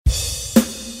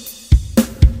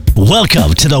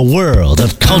Welcome to the world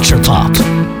of Culture Pop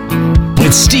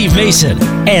with Steve Mason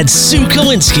and Sue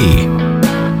Kalinsky.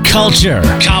 Culture,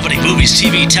 comedy, movies,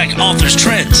 TV, tech, authors,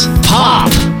 trends,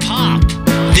 pop.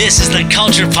 This is the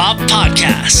Culture Pop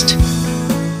Podcast.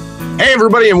 Hey,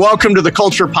 everybody, and welcome to the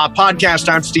Culture Pop Podcast.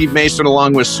 I'm Steve Mason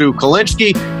along with Sue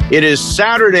Kalinsky. It is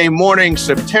Saturday morning,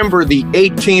 September the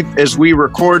 18th as we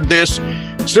record this.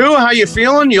 Sue, how you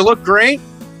feeling? You look great.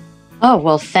 Oh,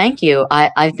 well, thank you.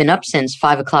 I've been up since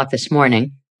 5 o'clock this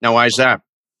morning. Now, why is that?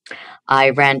 I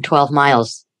ran 12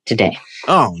 miles today.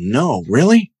 Oh, no,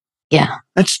 really? Yeah.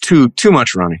 That's too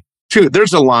much running.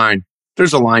 There's a line.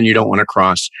 There's a line you don't want to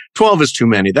cross. 12 is too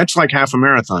many. That's like half a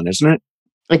marathon, isn't it?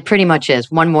 It pretty much is.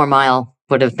 One more mile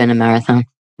would have been a marathon.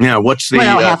 Yeah, what's the...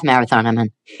 half marathon, I mean.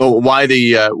 Well, why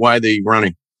the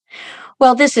running?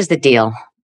 Well, this is the deal.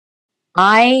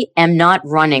 I am not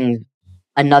running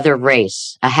another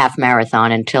race, a half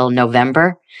marathon, until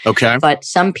November. Okay. But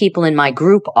some people in my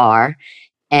group are,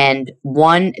 and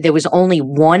there was only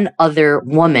one other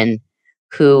woman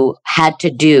who had to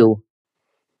do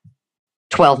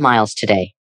 12 miles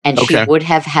today. And she would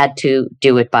have had to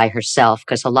do it by herself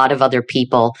because a lot of other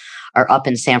people are up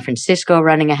in San Francisco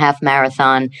running a half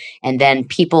marathon. And then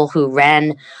people who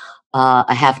ran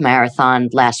a half marathon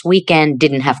last weekend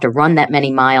didn't have to run that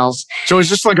many miles. So is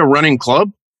this like a running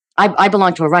club? I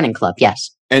belong to a running club,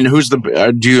 yes. And who's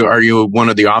are you one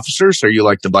of the officers? Are you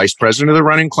like the vice president of the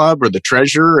running club or the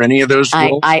treasurer? Any of those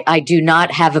roles? I do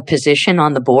not have a position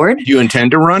on the board. Do you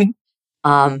intend to run?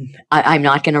 I'm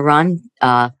not going to run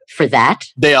for that.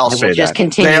 They all say just that.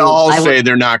 Continue. They all say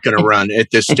they're not going to run at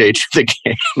this stage of the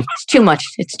game. It's too much.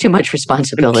 It's too much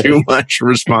responsibility. Too much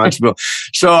responsibility.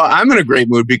 So I'm in a great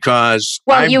mood because...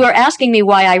 you were asking me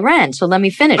why I ran, so let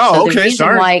me finish. Oh, okay,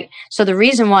 sorry. The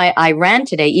reason why I ran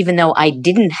today, even though I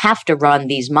didn't have to run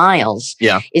these miles,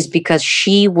 is because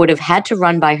she would have had to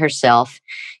run by herself.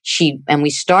 And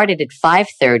we started at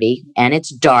 5:30, and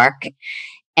it's dark,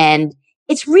 and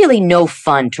it's really no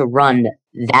fun to run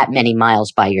that many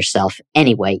miles by yourself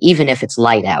anyway, even if it's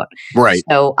light out. Right.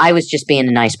 So I was just being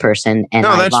a nice person, and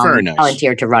I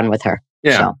volunteered to run with her.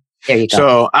 Yeah. So there you go.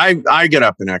 So I get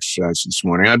up and exercise this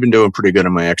morning. I've been doing pretty good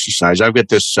on my exercise. I've got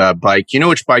this bike. You know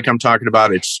which bike I'm talking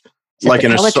about? It's like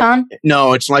an Peloton?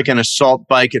 No, it's like an assault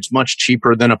bike. It's much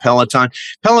cheaper than a Peloton.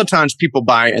 Pelotons people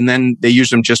buy and then they use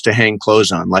them just to hang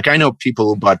clothes on. Like I know people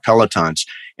who bought Pelotons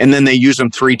and then they use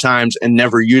them 3 times and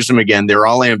never use them again. They're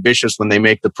all ambitious when they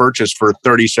make the purchase for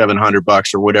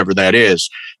 $3,700 or whatever that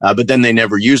is. But then they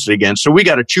never use it again. So we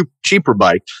got a cheaper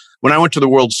bike. When I went to the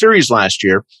World Series last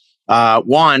year,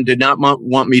 Juan did not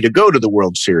want me to go to the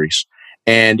World Series.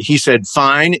 And he said,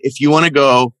 fine, if you want to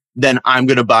go, then I'm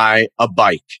going to buy a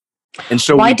bike. And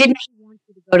so why didn't he want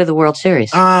you to go to the World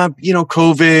Series?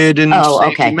 COVID and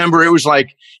okay. Remember, it was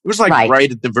like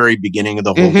right at the very beginning of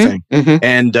the whole thing. Mm-hmm.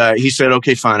 And he said,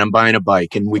 okay, fine, I'm buying a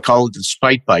bike. And we call it the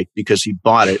spite bike because he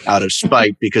bought it out of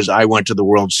spite because I went to the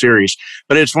World Series.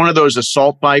 But it's one of those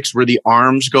assault bikes where the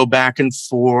arms go back and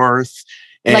forth.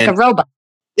 Like a robot.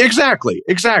 Exactly.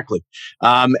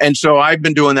 And so I've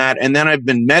been doing that. And then I've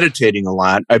been meditating a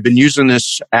lot. I've been using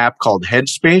this app called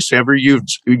Headspace. Ever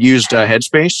used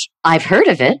Headspace? I've heard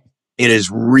of it. It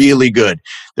is really good.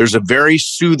 There's a very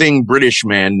soothing British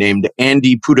man named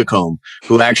Andy Puddicombe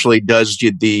who actually does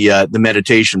the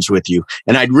meditations with you.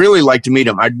 And I'd really like to meet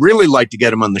him. I'd really like to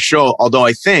get him on the show, although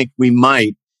I think we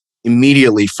might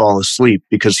immediately fall asleep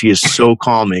because he is so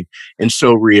calming and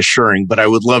so reassuring. But I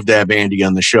would love to have Andy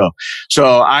on the show.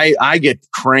 So I get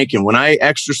cranking when I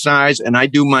exercise and I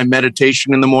do my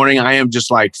meditation in the morning. I am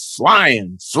just like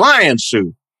flying,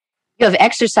 Sue. You have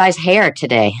exercise hair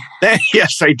today.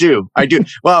 Yes, I do.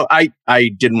 Well, I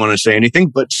didn't want to say anything,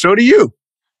 but so do you.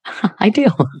 I do.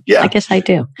 Yeah. I guess I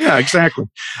do. Yeah, exactly.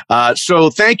 So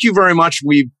thank you very much.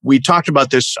 We talked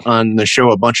about this on the show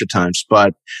a bunch of times,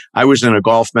 but I was in a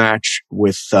golf match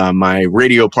with my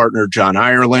radio partner, John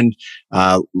Ireland,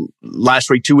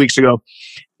 last week, 2 weeks ago.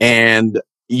 And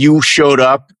you showed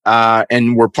up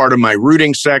and were part of my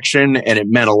rooting section, and it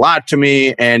meant a lot to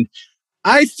me. And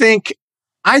I think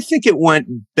it went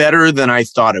better than I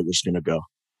thought it was going to go.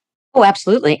 Oh,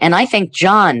 absolutely. And I think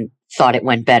John thought it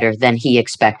went better than he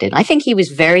expected. I think he was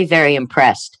very, very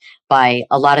impressed by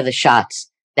a lot of the shots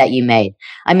that you made.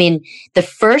 I mean, the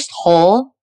first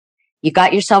hole, you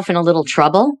got yourself in a little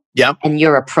trouble. Yeah. And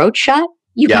your approach shot,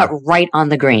 you got right on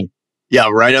the green. Yeah,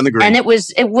 right on the green. And it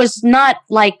was not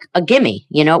like a gimme,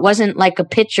 it wasn't like a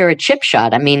pitch or a chip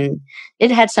shot. I mean,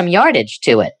 it had some yardage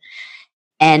to it.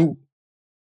 And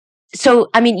so,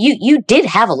 I mean, you did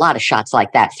have a lot of shots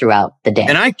like that throughout the day.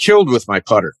 And I killed with my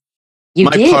putter.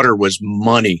 My putter was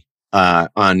money.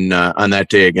 on that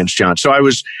day against John. So I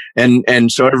was,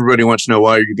 and so everybody wants to know,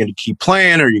 well, are you going to keep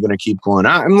playing? Or are you going to keep going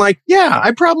out? I'm like, yeah,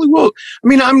 I probably will. I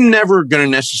mean, I'm never going to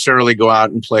necessarily go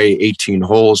out and play 18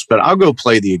 holes, but I'll go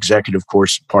play the executive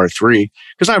course at par 3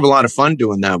 because I have a lot of fun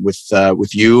doing that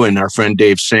with you and our friend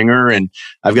Dave Singer, and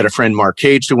I've got a friend Mark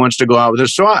Cates who wants to go out with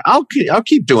us. So I'll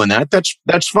keep doing that.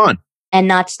 That's fun. And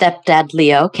Not Stepdad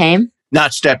Leo came.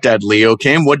 Not Stepdad Leo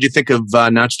came. What did you think of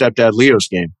Not Stepdad Leo's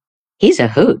game? He's a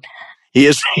hoot. He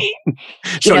is.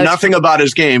 So nothing about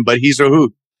his game, but he's a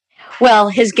hoot. Well,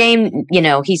 his game,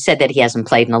 he said that he hasn't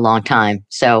played in a long time.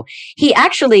 So he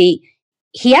actually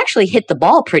hit the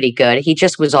ball pretty good. He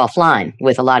just was offline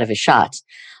with a lot of his shots.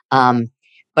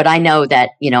 But I know that,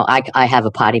 I have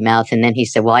a potty mouth. And then he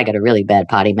said, well, I got a really bad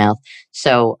potty mouth.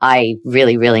 So I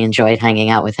really, really enjoyed hanging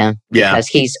out with him. Yeah. Because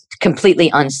he's completely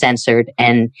uncensored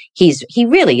and he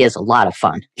really is a lot of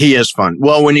fun. He is fun.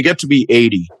 Well, when you get to be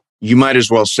 80, you might as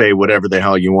well say whatever the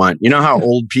hell you want. You know how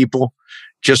old people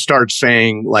just start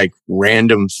saying like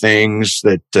random things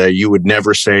that you would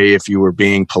never say if you were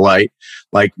being polite?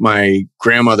 Like my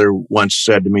grandmother once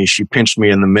said to me, she pinched me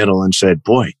in the middle and said,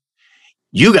 boy,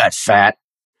 you got fat.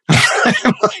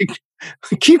 I'm like,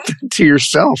 keep that to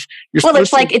yourself. Well,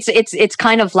 it's like, it's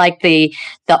kind of like the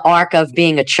arc of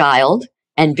being a child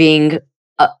and being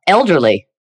elderly.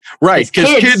 Right, because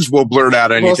kids will blurt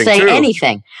out anything. Will say too.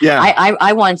 anything. Yeah,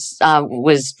 I once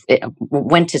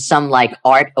went to some like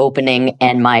art opening,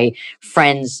 and my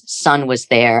friend's son was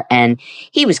there, and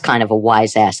he was kind of a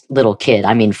wise ass little kid.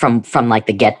 I mean, from like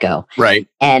the get go. Right.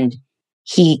 And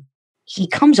he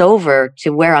comes over to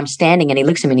where I'm standing, and he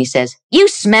looks at me and he says, "You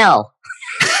smell."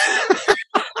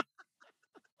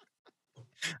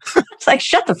 It's like,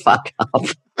 shut the fuck up.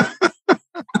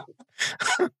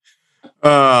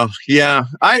 Yeah.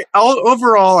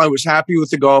 Overall, I was happy with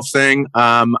the golf thing.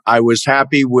 I was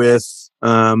happy with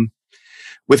the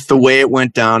way it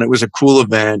went down. It was a cool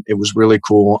event. It was really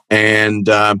cool. And,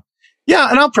 and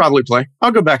I'll probably play.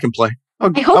 I'll go back and play.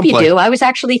 I hope you do. I was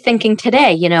actually thinking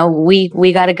today,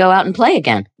 we got to go out and play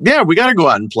again. Yeah, we got to go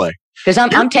out and play. Because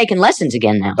I'm taking lessons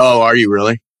again now. Oh, are you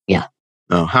really? Yeah.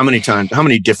 Oh, how many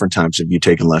different times have you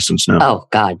taken lessons now? Oh,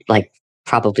 God, like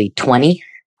probably 20.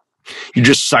 You're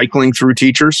just cycling through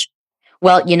teachers?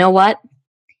 Well, you know what?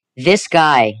 This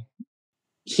guy,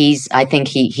 I think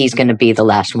he's going to be the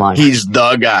last one. He's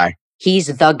the guy. He's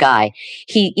the guy.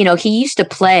 He used to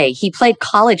play. He played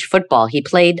college football. He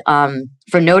played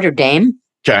for Notre Dame.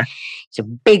 Okay. He's a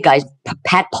big guy.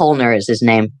 Pat Polner is his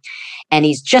name. And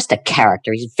he's just a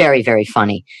character. He's very, very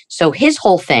funny. So his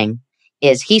whole thing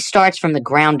is he starts from the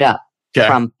ground up. Okay.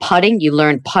 From putting, you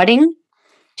learn putting,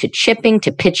 to chipping,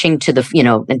 to pitching, to the,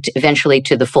 and eventually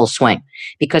to the full swing,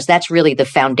 because that's really the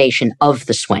foundation of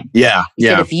the swing. Yeah.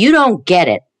 Yeah. So if you don't get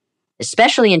it,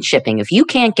 especially in chipping, if you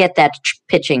can't get that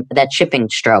chipping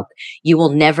stroke, you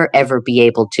will never, ever be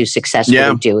able to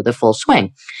successfully do the full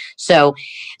swing. So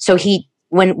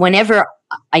whenever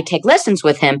I take lessons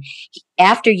with him,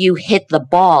 after you hit the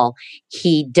ball,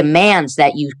 he demands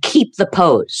that you keep the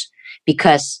pose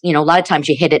because, a lot of times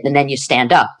you hit it and then you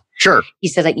stand up. Sure. He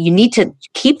says that you need to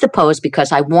keep the pose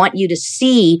because I want you to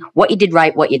see what you did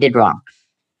right, what you did wrong.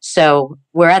 So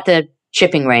we're at the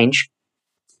chipping range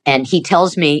and he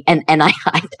tells me, and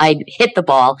I hit the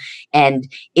ball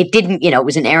and it didn't, it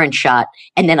was an errant shot.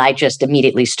 And then I just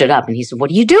immediately stood up and he said, what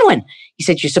are you doing? He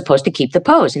said, you're supposed to keep the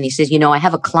pose. And he says, I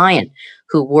have a client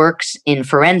who works in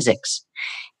forensics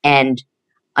and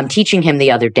I'm teaching him the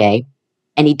other day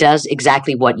and he does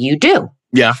exactly what you do.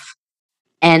 Yeah.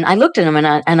 And I looked at him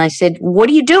and I said, what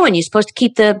are you doing? You're supposed to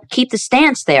keep the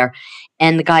stance there.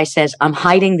 And the guy says, I'm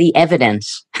hiding the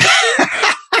evidence.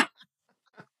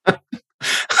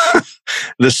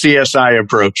 The CSI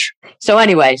approach. So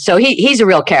anyway, he's a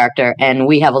real character and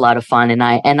we have a lot of fun and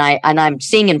I'm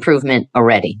seeing improvement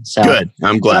already. So good.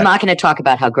 I'm glad. So I'm not going to talk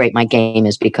about how great my game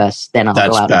is because then I'll go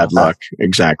out. That's bad luck.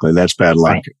 Exactly. That's bad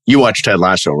luck. Right. You watched Ted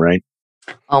Lasso, right?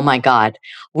 Oh my God.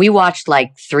 We watched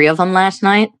like 3 of them last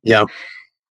night. Yeah.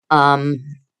 I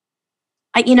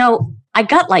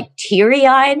got like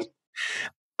teary-eyed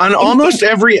on almost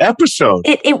every episode.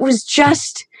 It was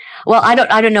just, well, I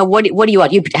don't know. What do you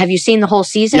want? Have you seen the whole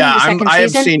season? Yeah, I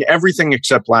have seen everything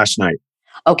except last night.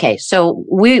 Okay, so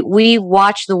we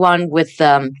watched the one with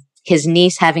his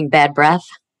niece having bad breath.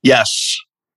 Yes.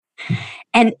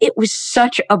 And it was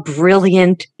such a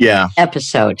brilliant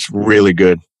episode. It's really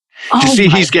good. Did you see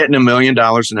he's getting $1 million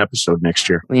an episode next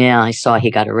year? Yeah, I saw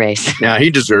he got a raise. Yeah, he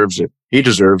deserves it. He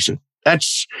deserves it.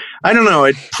 That's, I don't know.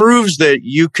 It proves that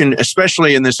you can,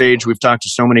 especially in this age, we've talked to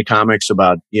so many comics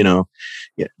about,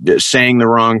 saying the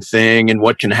wrong thing and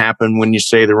what can happen when you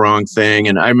say the wrong thing.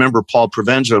 And I remember Paul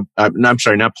Provenza, I'm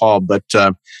sorry, not Paul, but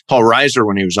Paul Reiser,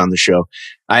 when he was on the show,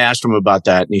 I asked him about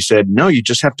that. And he said, no, you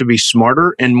just have to be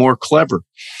smarter and more clever.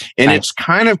 And Right. It's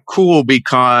kind of cool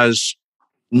because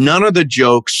none of the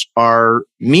jokes are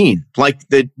mean. Like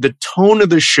the tone of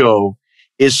the show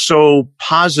is so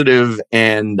positive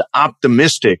and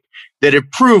optimistic that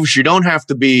it proves you don't have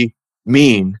to be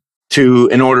mean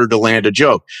in order to land a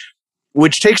joke.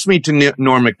 Which takes me to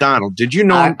Norm Macdonald. Did you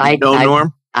know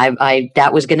Norm?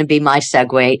 That was going to be my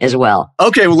segue as well.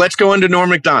 Okay, well, let's go into Norm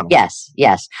Macdonald. Yes.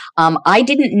 I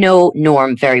didn't know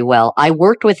Norm very well. I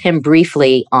worked with him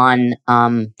briefly on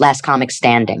Last Comic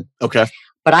Standing. Okay.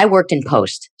 But I worked in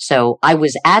post, so I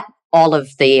was at all of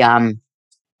the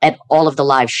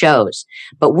live shows,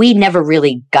 but we never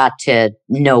really got to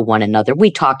know one another. We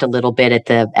talked a little bit at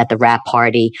the rap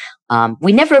party.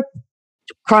 We never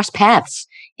crossed paths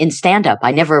in stand-up.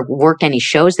 I never worked any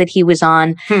shows that he was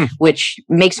on, which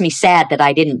makes me sad that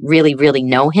I didn't really, really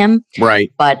know him.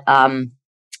 Right. But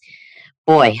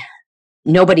boy,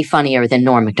 nobody funnier than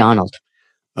Norm Macdonald.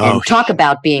 And talk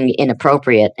about being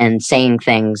inappropriate and saying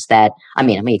things that, I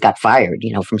mean, he got fired,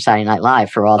 from Saturday Night Live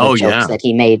for all the jokes that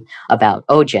he made about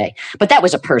OJ. But that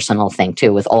was a personal thing,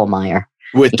 too, with Ohlmeyer.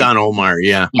 With Don Ohlmeyer,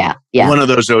 yeah. Yeah. One of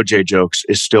those OJ jokes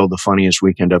is still the funniest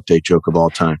Weekend Update joke of all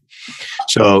time.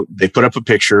 So they put up a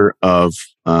picture of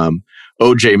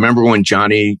OJ. Remember when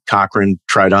Johnny Cochran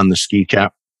tried on the ski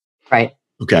cap? Right.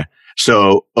 Okay.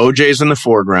 So OJ's in the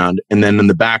foreground, and then in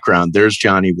the background, there's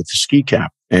Johnny with the ski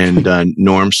cap. And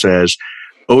Norm says,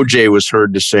 OJ was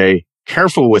heard to say,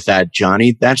 "Careful with that,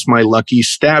 Johnny. That's my lucky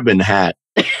stabbing hat."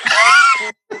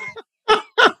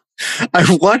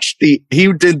 I watched he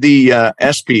did the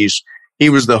ESPYs. He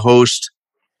was the host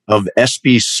of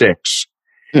ESPY 6.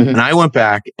 Mm-hmm. And I went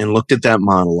back and looked at that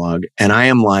monologue, and I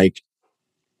am like,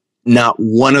 not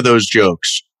one of those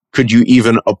jokes could you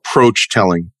even approach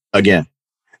telling again.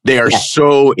 They are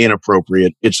so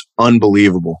inappropriate. It's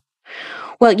unbelievable.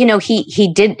 Well,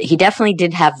 he definitely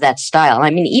did have that style. I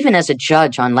mean, even as a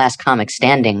judge on Last Comic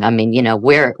Standing, I mean,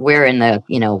 we're in the,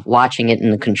 watching it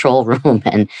in the control room,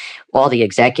 and all the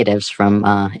executives from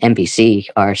NBC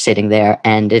are sitting there,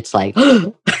 and it's like,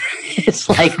 uh-oh,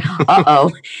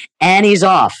 and he's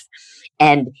off.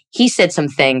 And he said some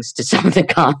things to some of the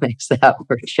comics that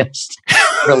were just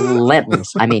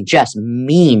relentless. I mean, just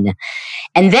mean.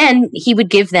 And then he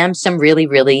would give them some really,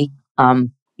 really,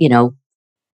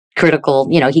 critical,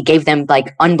 he gave them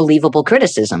like unbelievable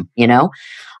criticism,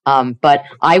 but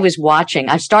I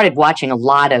started watching a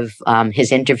lot of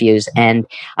his interviews, and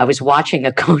I was watching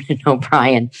a Conan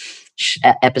O'Brien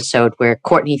episode where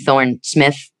Courtney Thorne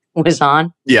Smith was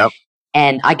on. Yep.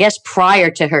 And I guess prior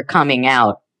to her coming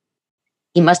out,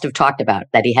 he must have talked about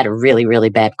that he had a really, really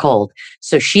bad cold.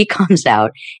 So she comes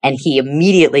out, and he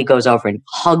immediately goes over and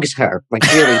hugs her like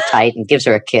really tight and gives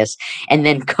her a kiss. And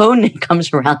then Conan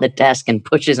comes around the desk and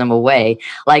pushes him away.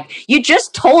 Like, you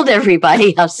just told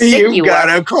everybody how sick you got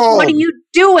are. A cold. What are you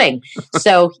doing?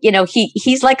 So,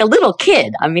 he's like a little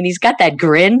kid. I mean, he's got that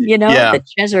grin, the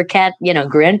Cheshire Cat,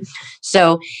 grin.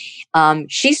 So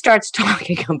she starts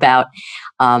talking about,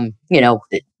 I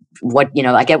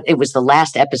get it was the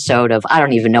last episode of, I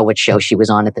don't even know what show she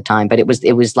was on at the time, but it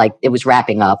was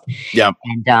wrapping up. Yeah.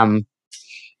 And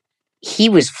he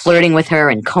was flirting with her,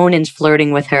 and Conan's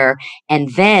flirting with her.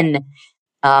 And then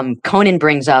Conan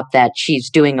brings up that she's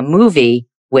doing a movie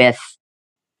with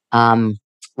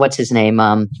what's his name?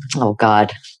 I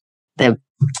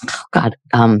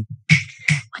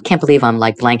can't believe I'm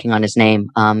like blanking on his name.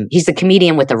 He's the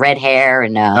comedian with the red hair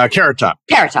and Carrot Top.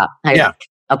 Carrot Top. Yeah.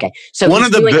 Okay, so one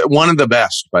of the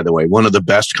best, by the way, one of the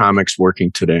best comics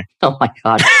working today. Oh my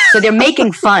God! So they're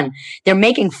making fun. They're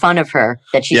making fun of her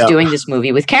that she's doing this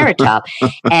movie with Carrot Top,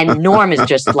 and Norm is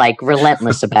just like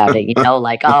relentless about it.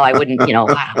 Like, oh, I wouldn't,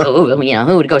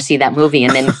 who would go see that movie?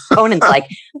 And then Conan's like,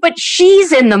 but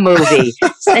she's in the movie,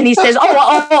 and he says,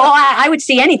 I would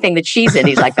see anything that she's in.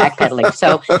 He's like backpedaling.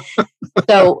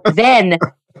 So then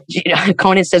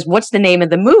Conan says, what's the name of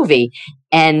the movie?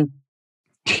 And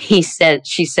she says,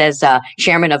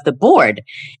 chairman of the board.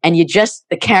 And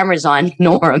the camera's on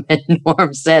Norm, and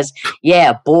Norm says,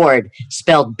 yeah, board,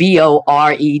 spelled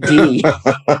BORED.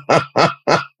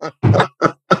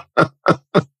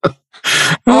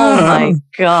 Oh my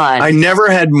God. I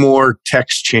never had more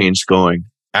text chains going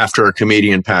after a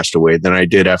comedian passed away than I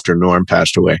did after Norm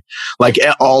passed away. Like,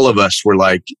 all of us were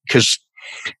like, because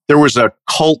there was a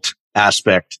cult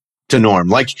aspect to Norm.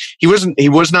 Like, he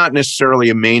was not necessarily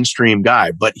a mainstream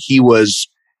guy, but he was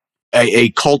a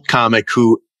cult comic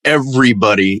who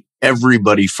everybody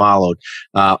followed,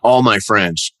 all my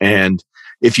friends. And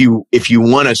if you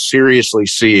want to seriously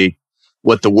see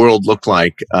what the world looked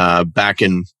like back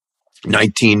in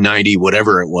 1990,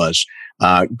 whatever it was,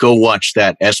 go watch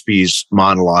that ESPYs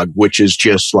monologue, which is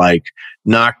just like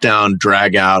knockdown,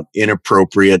 drag out,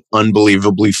 inappropriate,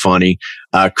 unbelievably funny.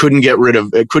 Couldn't get rid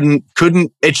of it. Couldn't.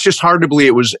 It's just hard to believe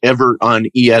it was ever on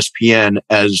ESPN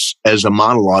as a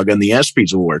monologue on the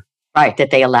ESPYs award. Right,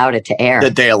 that they allowed it to air.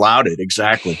 That they allowed it,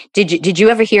 exactly. Did you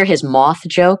ever hear his moth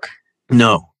joke?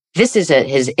 No. This is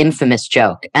his infamous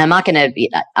joke. And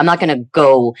I'm not gonna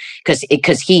go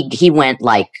because he went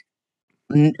like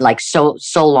so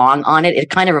long on it. It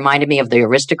kind of reminded me of the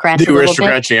Aristocrats. The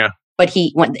Aristocrats, yeah. But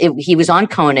he was on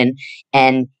Conan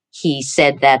and he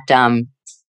said that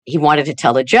he wanted to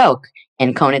tell a joke,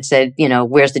 and Conan said,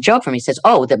 where's the joke from? He says,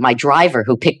 oh, that my driver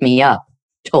who picked me up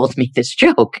told me this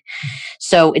joke.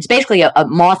 So it's basically a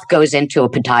moth goes into a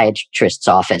podiatrist's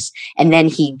office and then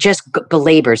he just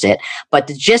belabors it. But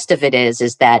the gist of it is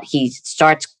that he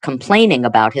starts complaining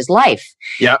about his life.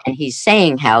 Yeah. And he's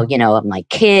saying how, my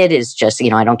kid is just,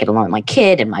 I don't get along with my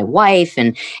kid and my wife.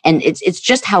 And it's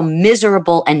just how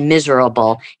miserable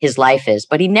his life is.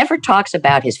 But he never talks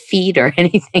about his feet or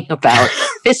anything about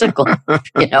physical,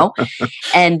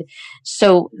 And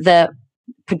so the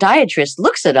podiatrist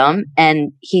looks at him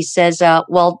and he says,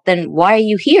 well, then why are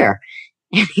you here?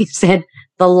 And he said,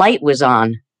 the light was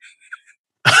on.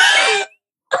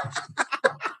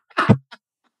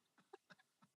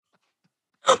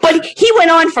 But he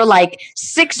went on for like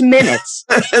 6 minutes.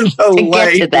 And the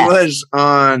light was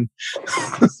on.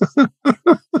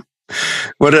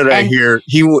 What did I hear?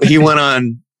 He went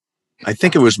on, I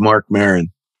think it was Mark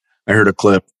Maron. I heard a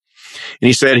clip. And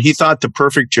he said he thought the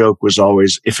perfect joke was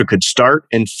always if it could start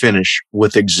and finish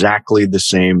with exactly the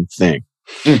same thing.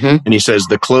 Mm-hmm. And he says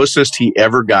the closest he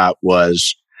ever got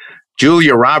was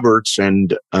Julia Roberts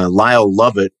and Lyle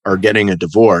Lovett are getting a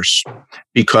divorce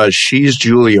because she's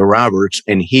Julia Roberts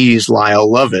and he's Lyle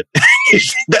Lovett.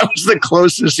 That was the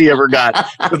closest he ever got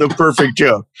to the perfect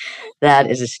joke.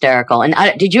 That is hysterical. And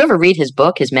did you ever read his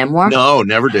book, his memoir? No,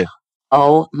 never did.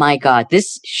 Oh my God,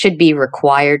 this should be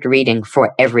required reading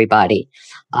for everybody.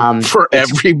 For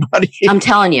everybody? I'm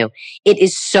telling you, it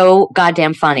is so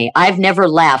goddamn funny. I've never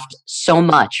laughed so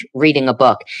much reading a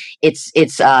book. It's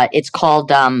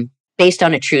called Based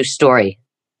on a True Story,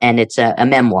 and it's a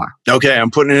memoir. Okay,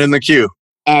 I'm putting it in the queue.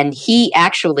 And he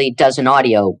actually does an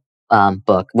audio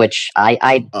book, which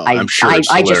I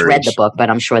just read the book, but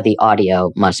I'm sure the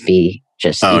audio must be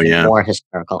just more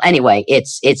hysterical. Anyway,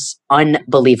 it's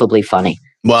unbelievably funny.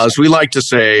 Well, as we like to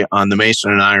say on the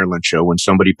Mason and Ireland show, when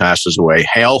somebody passes away,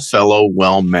 hail fellow,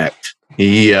 well met.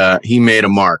 He made a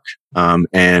mark,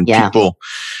 and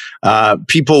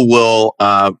people will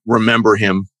remember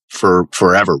him for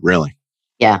forever. Really.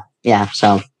 Yeah.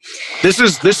 So this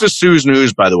is Sue's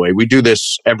News, by the way. We do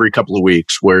this every couple of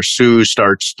weeks, where Sue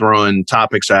starts throwing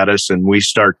topics at us, and we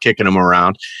start kicking them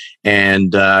around.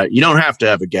 And you don't have to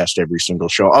have a guest every single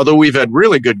show, although we've had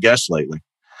really good guests lately.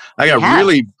 I got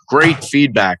really great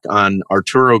feedback on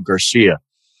Arturo Garcia.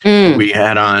 We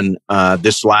had on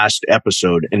this last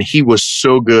episode, and he was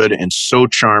so good and so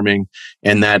charming.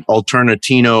 And that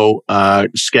Alternatino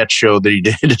sketch show that he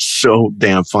did is so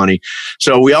damn funny.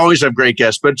 So we always have great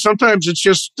guests, but sometimes it's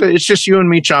just you and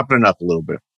me chopping it up a little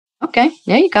bit. Okay,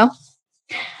 there you go.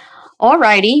 All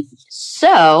righty.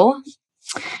 So,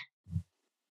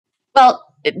 well,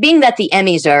 being that the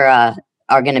Emmys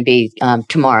are going to be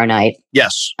tomorrow night.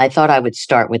 Yes. I thought I would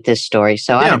start with this story.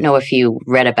 So I don't know if you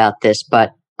read about this,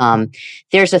 but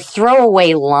there's a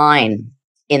throwaway line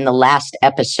in the last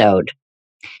episode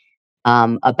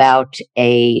about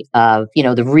a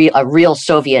real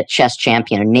Soviet chess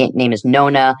champion. Her name is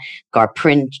Nona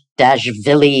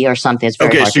Garprindashvili or something. It's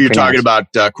very hard so you're to pronounce. talking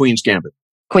about Queen's Gambit.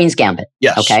 Queen's Gambit.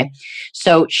 Yes. Okay.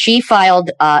 So she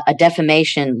filed a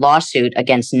defamation lawsuit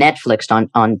against Netflix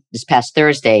on this past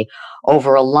Thursday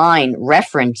over a line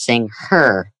referencing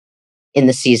her in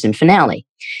the season finale.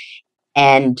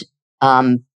 And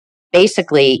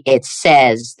basically it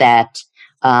says that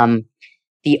the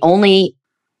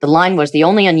line was the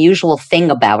only unusual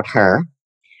thing about her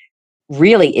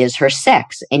really is her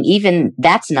sex. And even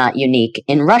that's not unique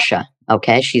in Russia.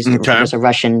 Okay. She was a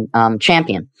Russian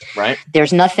champion. Right.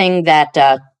 There's nothing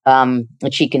that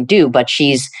she can do, but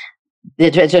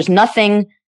there's nothing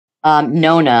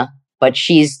Nona, but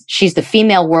she's the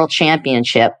female world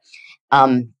championship.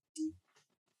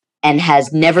 And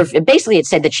has never, basically it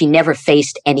said that she never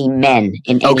faced any men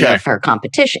in any of her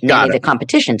competition, any of the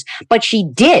competitions, but she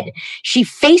did. She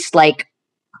faced like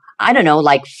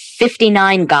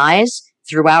 59 guys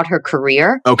throughout her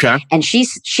career. Okay. And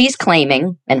she's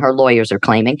claiming, and her lawyers are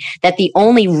claiming, that the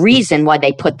only reason why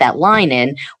they put that line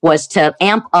in was to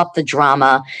amp up the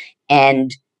drama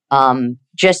and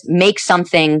just make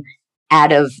something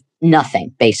out of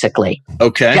nothing, basically.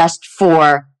 Okay. Just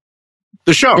for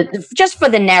the show. Just for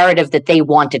the narrative that they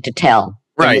wanted to tell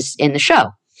in the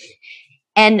show.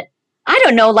 And I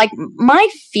don't know, like, my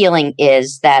feeling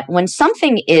is that when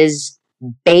something is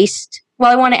based,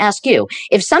 well, I want to ask you,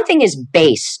 if something is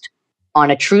based on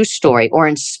a true story or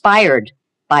inspired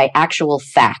by actual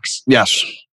facts. Yes.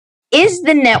 Is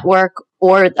the network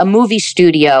or a movie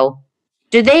studio,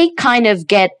 do they kind of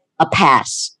get a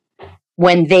pass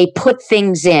when they put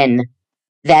things in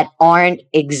that aren't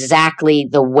exactly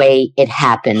the way it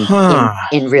happened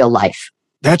in real life?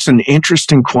 That's an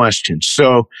interesting question.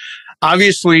 So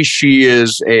obviously she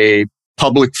is a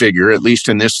public figure, at least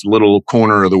in this little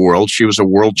corner of the world. She was a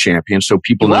world champion, so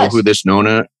people know who this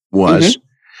Nona was.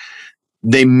 Mm-hmm.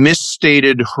 They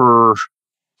misstated her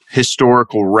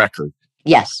historical record.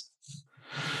 Yes.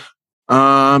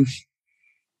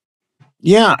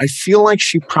 Yeah, I feel like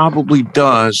she probably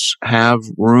does have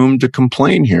room to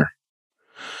complain here.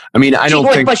 I mean, I don't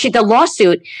think... But the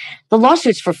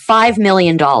lawsuit's for $5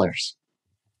 million.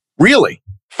 Really?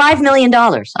 $5 million.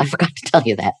 I forgot to tell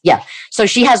you that. Yeah. So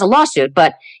she has a lawsuit,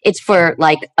 but it's for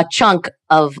like a chunk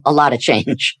of a lot of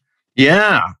change.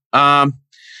 Yeah. Well,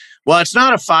 it's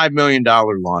not a $5 million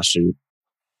lawsuit,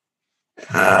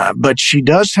 but she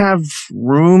does have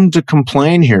room to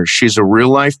complain here. She's a real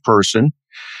life person.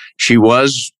 She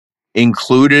was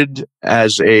included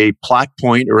as a plot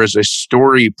point or as a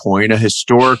story point, a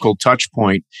historical touch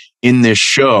point in this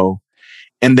show,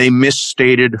 and they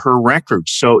misstated her record.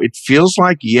 So it feels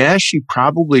like, yeah, she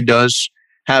probably does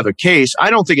have a case. I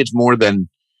don't think it's more than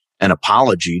an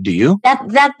apology. Do you?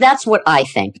 That's what I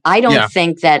think. I don't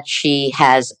think that she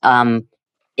has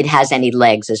it has any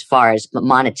legs as far as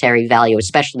monetary value,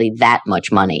 especially that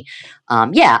much money.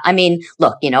 I mean,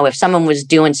 look, if someone was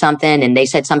doing something and they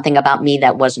said something about me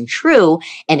that wasn't true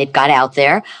and it got out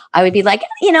there, I would be like,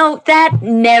 I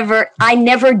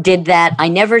never did that. I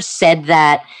never said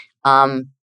that. And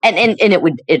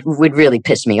it would really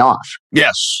piss me off.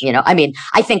 Yes. I mean,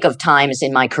 I think of times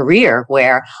in my career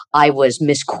where I was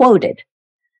misquoted.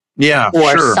 Yeah,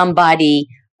 or sure. somebody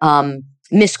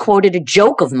misquoted a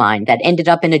joke of mine that ended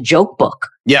up in a joke book.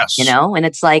 Yes. And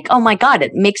it's like, oh my God,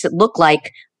 it makes it look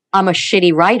like I'm a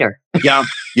shitty writer. Yeah.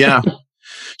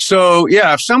 So,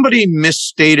 if somebody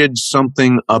misstated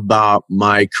something about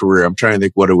my career, I'm trying to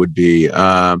think what it would be.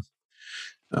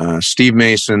 Steve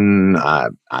Mason, I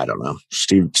don't know.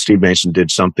 Steve Mason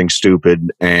did something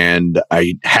stupid and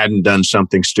I hadn't done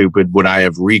something stupid. Would I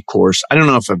have recourse? I don't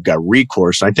know if I've got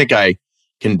recourse. I think I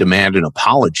can demand an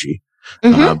apology.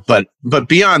 Mm-hmm. But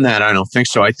beyond that, I don't think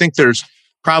so. I think there's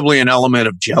probably an element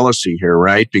of jealousy here,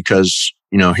 right? Because,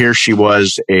 here she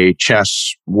was a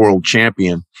chess world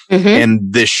champion, mm-hmm.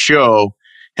 and this show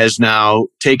has now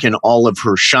taken all of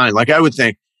her shine. Like, I would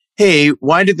think, hey,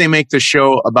 why did they make the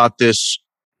show about this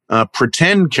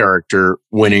pretend character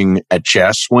winning at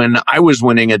chess when I was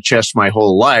winning at chess my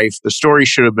whole life? The story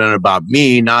should have been about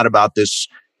me, not about this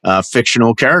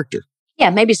fictional character. Yeah,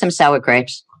 maybe some sour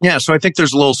grapes. Yeah, so I think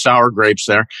there's a little sour grapes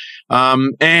there.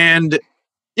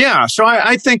 So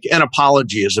I think an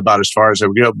apology is about as far as I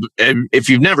would go. If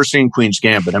you've never seen Queen's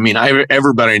Gambit, I mean,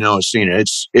 everybody I know has seen it.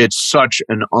 It's such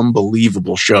an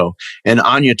unbelievable show. And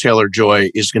Anya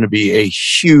Taylor-Joy is going to be a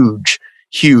huge,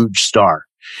 huge star.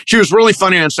 She was really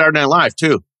funny on Saturday Night Live,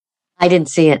 too. I didn't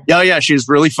see it. Yeah, she's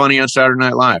really funny on Saturday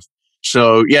Night Live.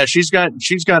 So, yeah, she's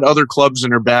got other clubs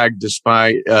in her bag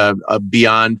despite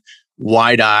beyond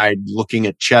wide-eyed looking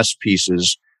at chess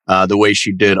pieces the way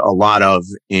she did a lot of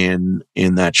in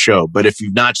that show. But if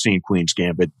you've not seen Queen's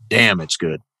Gambit, damn, it's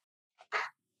good.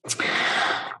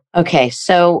 Okay,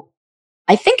 so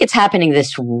I think it's happening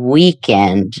this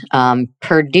weekend.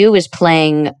 Purdue is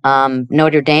playing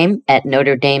Notre Dame at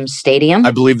Notre Dame Stadium.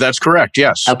 I believe that's correct,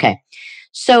 yes. Okay.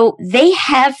 So they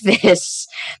have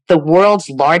the world's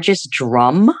largest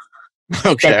drum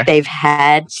that they've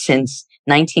had since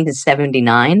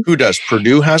 1979. Who does?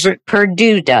 Purdue has it?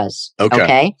 Purdue does.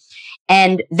 Okay.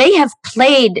 And they have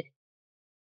played,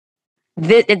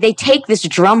 they take this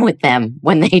drum with them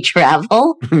when they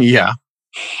travel. Yeah.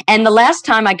 And the last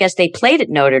time, I guess, they played at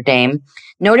Notre Dame,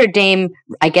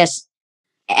 I guess,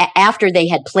 after they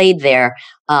had played there,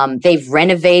 they've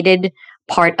renovated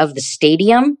part of the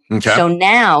stadium. Okay. So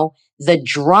now the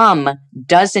drum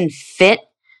doesn't fit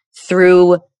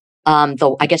through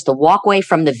the walkway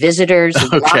from the visitors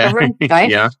locker room, right?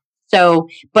 Yeah. So,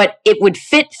 but it would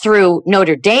fit through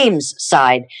Notre Dame's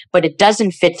side, but it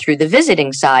doesn't fit through the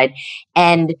visiting side.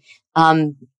 And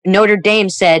Notre Dame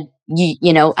said,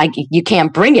 you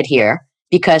can't bring it here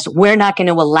because we're not going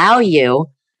to allow you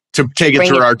to take it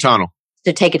through our tunnel.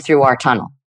 To take it through our tunnel.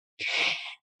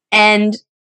 And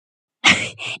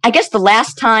I guess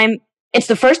it's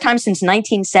the first time since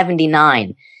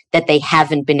 1979 that they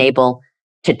haven't been able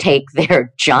to take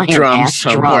their giant ass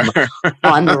drum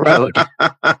on the road.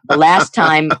 The last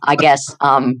time, I guess,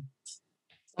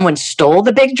 someone stole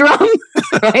the big drum,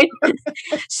 right?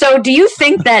 So do you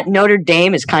think that Notre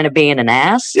Dame is kind of being an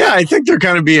ass? Yeah, I think they're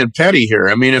kind of being petty here.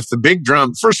 I mean, if the big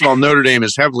drum, first of all, Notre Dame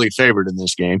is heavily favored in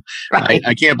this game. Right.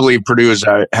 I can't believe Purdue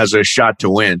has a shot to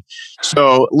win.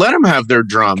 So let them have their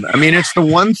drum. I mean, it's the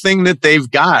one thing that they've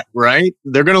got, right?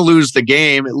 They're going to lose the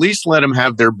game. At least let them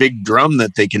have their big drum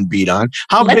that they can beat on.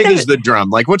 How big is the drum?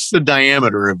 Like, what's the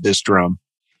diameter of this drum?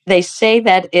 They say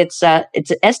that it's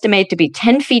estimated to be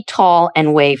 10 feet tall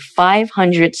and weigh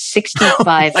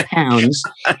 565 pounds.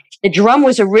 The drum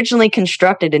was originally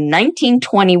constructed in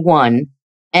 1921,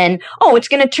 and it's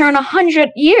going to turn 100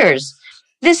 years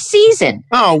this season.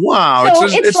 Oh, wow. So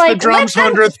it's like, the drum's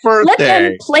 100th birthday. Let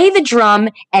them play the drum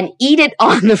and eat it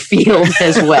on the field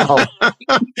as well.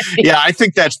 Yeah, I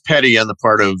think that's petty on the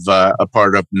part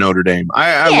of Notre Dame.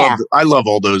 I love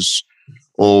all those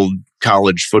old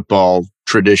college football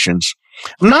traditions.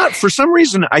 For some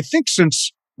reason, I think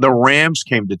since the Rams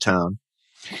came to town,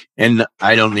 and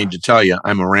I don't need to tell you,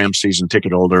 I'm a Rams season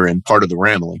ticket holder and part of the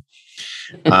Ramily.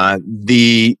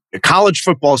 The college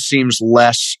football seems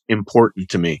less important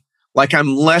to me. Like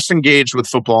I'm less engaged with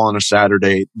football on a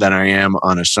Saturday than I am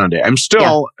on a Sunday. I'm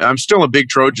still a big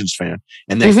Trojans fan,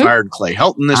 and they fired Clay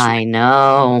Helton this week. I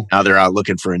know. Now they're out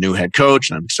looking for a new head coach,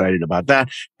 and I'm excited about that.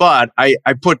 But I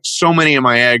put so many of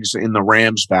my eggs in the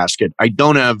Rams basket. I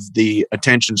don't have the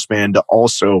attention span to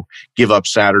also give up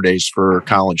Saturdays for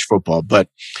college football. But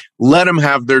let them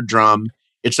have their drum.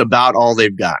 It's about all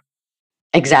they've got.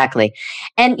 Exactly.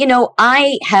 And,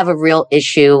 I have a real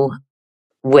issue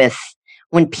with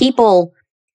when people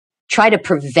try to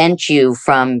prevent you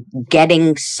from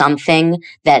getting something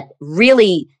that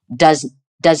really does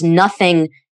nothing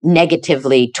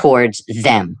negatively towards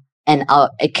them. And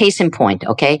a case in point,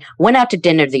 okay? Went out to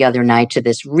dinner the other night to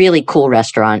this really cool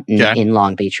restaurant in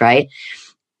Long Beach, right?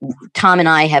 Tom and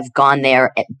I have gone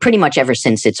there pretty much ever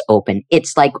since it's open.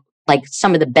 It's like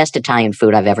some of the best Italian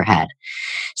food I've ever had.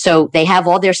 So they have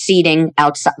all their seating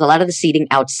outside, a lot of the seating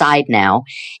outside now,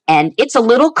 and it's a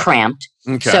little cramped.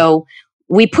 Okay. So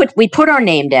we put our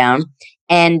name down,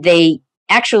 and there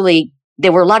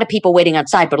were a lot of people waiting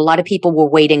outside, but a lot of people were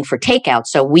waiting for takeout.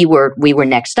 So we were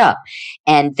next up,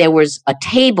 and there was a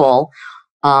table,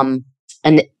 and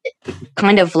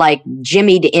kind of like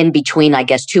jimmied in between, I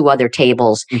guess, two other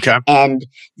tables. Okay. And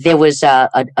there was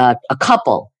a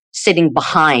couple sitting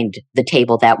behind the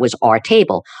table that was our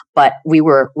table, but we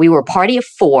were a party of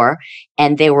four,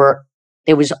 and there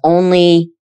was only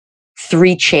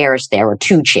 3 chairs there, or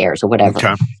 2 chairs, or whatever.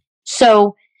 Okay.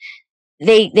 So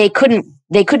they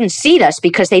couldn't seat us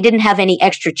because they didn't have any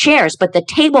extra chairs. But the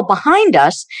table behind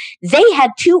us, they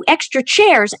had 2 extra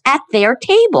chairs at their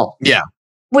table. Yeah,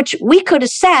 which we could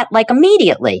have sat like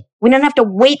immediately. We didn't have to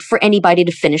wait for anybody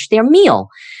to finish their meal.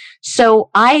 So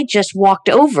I just walked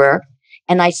over,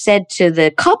 and I said to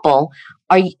the couple,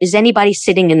 is anybody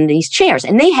sitting in these chairs?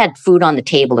 And they had food on the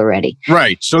table already.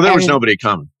 Right. So there was nobody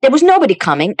coming. There was nobody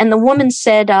coming. And the woman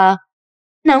said,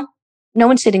 no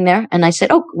one's sitting there. And I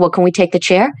said, oh, well, can we take the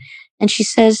chair? And she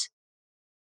says,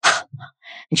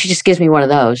 and she just gives me one of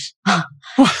those.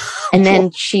 And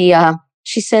then she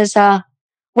says,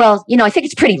 well, I think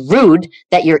it's pretty rude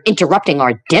that you're interrupting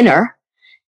our dinner.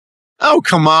 Oh,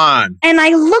 come on. And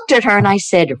I looked at her and I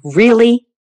said, really?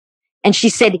 And she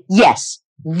said, yes,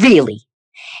 really.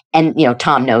 And,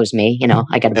 Tom knows me,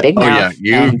 I got a big mouth.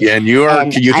 You can be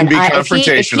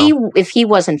confrontational. If he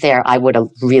wasn't there, I would have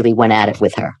really went at it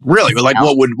with her. Really? Like,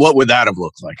 what would that have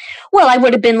looked like? Well, I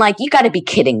would have been like, you got to be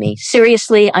kidding me.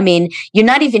 Seriously? I mean, you're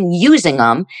not even using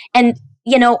them. And,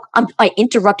 I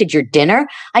interrupted your dinner.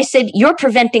 I said, you're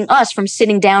preventing us from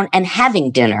sitting down and having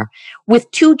dinner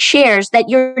with 2 chairs that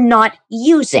you're not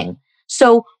using.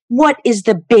 So what is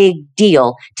the big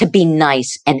deal to be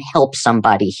nice and help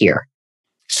somebody here?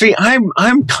 See,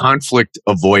 I'm conflict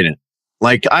avoidant.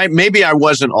 Like maybe I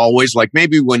wasn't always, like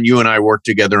maybe when you and I worked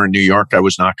together in New York, I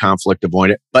was not conflict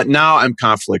avoidant, but now I'm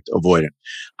conflict avoidant.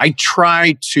 I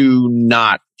try to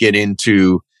not get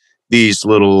into these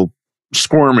little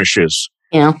skirmishes.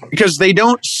 Yeah. Because they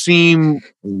don't seem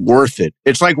worth it.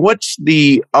 It's like, what's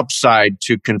the upside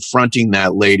to confronting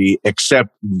that lady except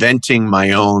venting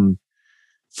my own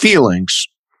feelings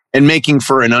and making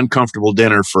for an uncomfortable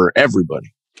dinner for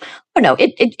everybody. Oh, no,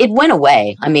 it went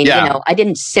away. I mean, I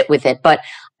didn't sit with it, but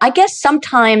I guess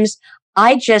sometimes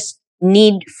I just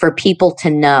need for people to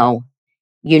know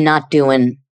you're not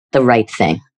doing the right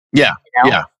thing. Yeah.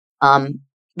 You know? Yeah.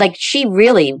 Like she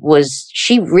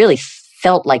really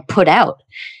felt like put out.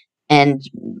 And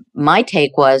my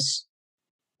take was,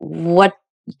 what,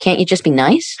 can't you just be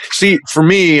nice? See, for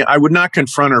me, I would not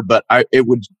confront her, but it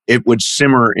would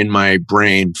simmer in my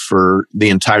brain for the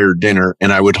entire dinner,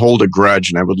 and I would hold a grudge,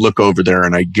 and I would look over there,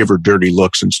 and I'd give her dirty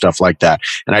looks and stuff like that.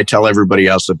 And I tell everybody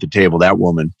else at the table, that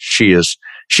woman, she is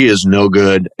no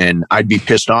good, and I'd be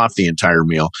pissed off the entire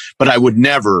meal. But I would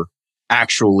never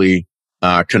actually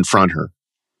confront her.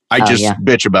 I just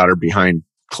bitch about her behind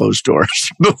closed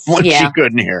doors when she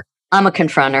couldn't hear. I'm a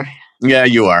confronter. Yeah,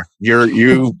 you are.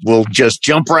 You will just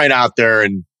jump right out there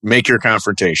and make your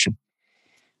confrontation.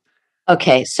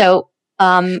 Okay, so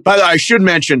by the way, I should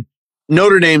mention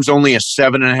Notre Dame's only a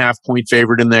 7.5 point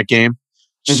favorite in that game.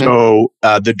 Mm-hmm. So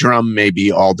the drum may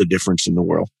be all the difference in the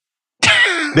world.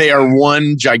 They are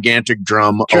one gigantic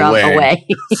drum away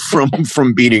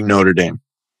from beating Notre Dame.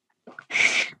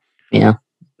 Yeah,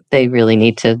 they really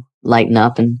need to lighten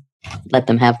up and let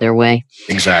them have their way.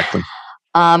 Exactly.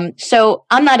 So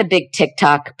I'm not a big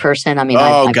TikTok person. I mean,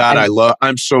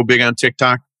 I'm so big on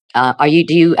TikTok. Do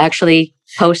you actually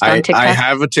post on TikTok? I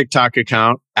have a TikTok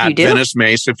account at Venice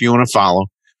Mace if you want to follow.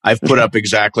 I've put up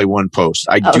exactly one post.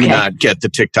 I do not get the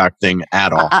TikTok thing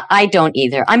at all. I don't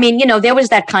either. I mean, there was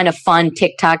that kind of fun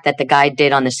TikTok that the guy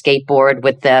did on the skateboard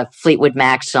with the Fleetwood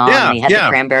Mac song. And he had the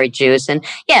cranberry juice. And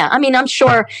I mean, I'm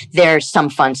sure there's some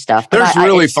fun stuff. There's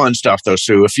really fun stuff though,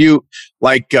 Sue. If you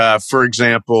for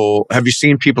example, have you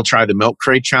seen people try the milk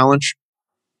crate challenge?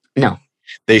 No.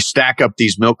 They stack up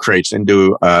these milk crates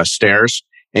into stairs.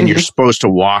 And you're supposed to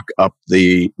walk up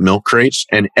the milk crates,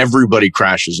 and everybody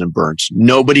crashes and burns.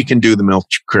 Nobody can do the milk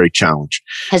crate challenge.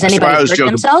 Has anybody hurt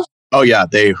themselves? Oh, yeah.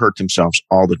 They hurt themselves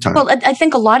all the time. Well, I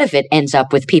think a lot of it ends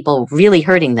up with people really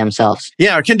hurting themselves.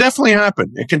 Yeah, it can definitely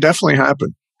happen.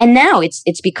 And now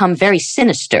it's become very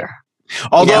sinister.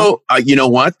 Although, you know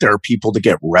what? There are people that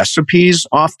get recipes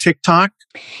off TikTok.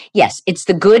 Yes, it's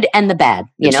the good and the bad.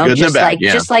 Good and the bad,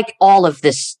 just like all of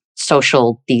this.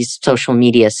 These social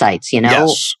media sites,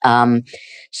 Yes.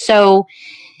 So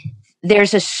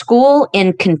there's a school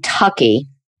in Kentucky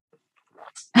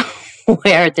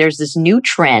where there's this new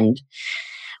trend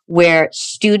where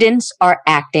students are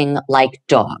acting like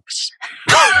dogs.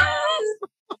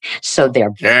 So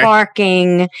they're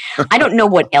barking. I don't know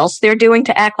what else they're doing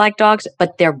to act like dogs,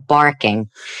 but they're barking.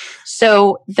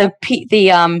 So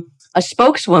a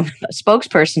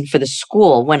spokesperson for the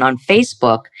school went on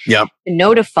Facebook to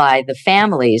notify the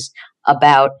families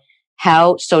about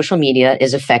how social media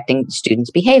is affecting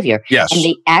students' behavior. Yes. And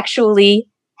they actually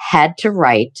had to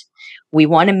write, "We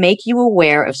want to make you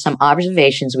aware of some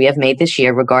observations we have made this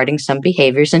year regarding some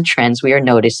behaviors and trends we are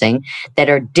noticing that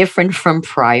are different from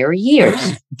prior years.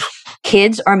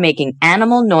 Kids are making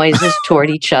animal noises toward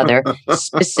each other,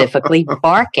 specifically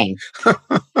barking.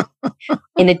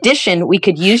 In addition, we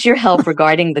could use your help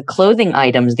regarding the clothing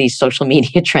items these social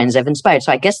media trends have inspired."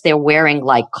 So I guess they're wearing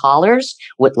like collars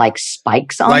with like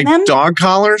spikes on them. Like dog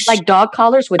collars? Like dog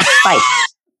collars with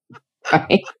spikes.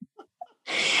 Right?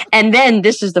 And then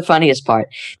this is the funniest part.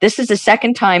 This is the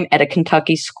second time at a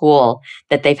Kentucky school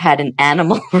that they've had an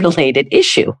animal-related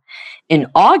issue. In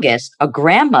August, a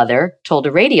grandmother told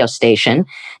a radio station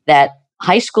that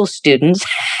high school students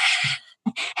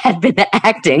had been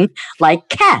acting like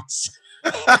cats.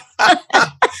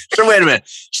 So wait a minute.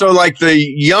 So like the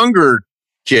younger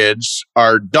kids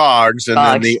are dogs, and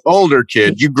then the older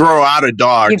kid, you grow out of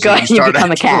dogs and you start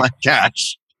become a cat. Like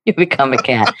cats. You become a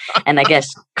cat. And I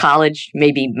guess college,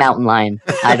 maybe mountain lion.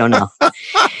 I don't know.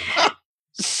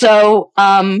 So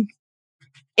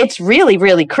it's really,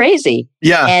 really crazy.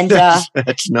 Yeah. And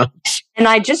that's nuts. And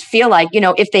I just feel like,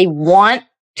 if they want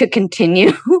to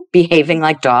continue behaving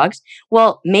like dogs,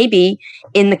 well, maybe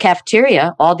in the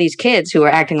cafeteria, all these kids who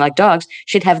are acting like dogs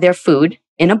should have their food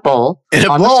in a bowl the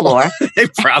floor. They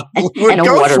probably would and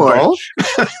a water bowl.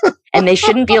 And they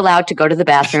shouldn't be allowed to go to the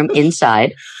bathroom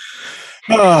inside.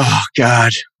 Oh,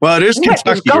 God. Well, it is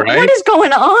Kentucky, right? What is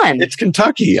going on? It's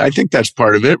Kentucky. I think that's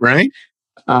part of it, right?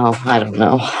 Oh, I don't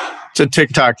know. It's a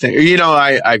TikTok thing.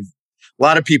 A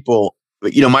lot of people,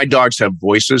 my dogs have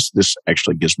voices. This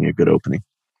actually gives me a good opening.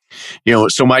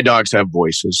 So my dogs have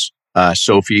voices.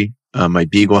 Sophie, my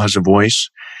beagle, has a voice.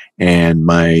 And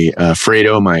my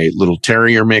Fredo, my little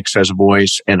terrier mix, has a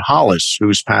voice. And Hollis,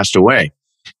 who's passed away,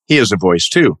 he has a voice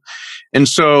too. And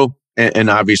so And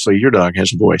obviously your dog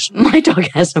has a voice. My dog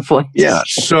has a voice. Yeah.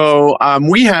 So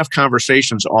we have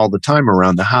conversations all the time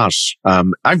around the house.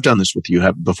 I've done this with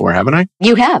you before, haven't I?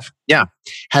 You have. Yeah.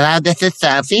 Hello, this is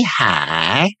Sophie.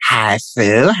 Hi. Hi,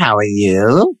 Sue. How are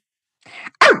you?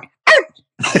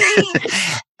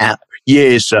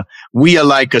 Yes, we are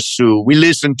like a Sue. We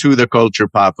listen to the Culture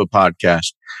Papa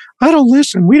podcast. I don't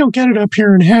listen. We don't get it up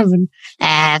here in heaven.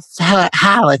 So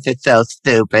how is it so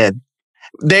stupid?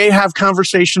 They have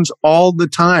conversations all the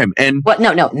time. And What?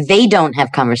 No, they don't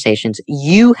have conversations.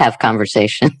 You have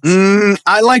conversations.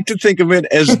 I like to think of it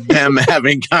as them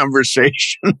having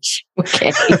conversations.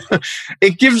 Okay.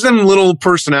 It gives them little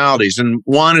personalities. And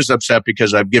Juan is upset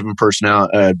because I've given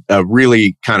a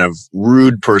really kind of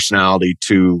rude personality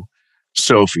to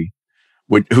Sophie,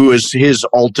 who is his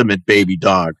ultimate baby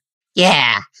dog.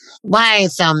 Yeah. Why are you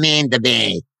so mean to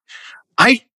me?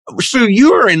 So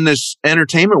you are in this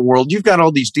entertainment world. You've got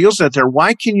all these deals out there.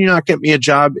 Why can you not get me a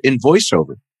job in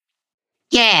voiceover?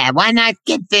 Yeah, why not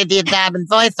get Vivian job in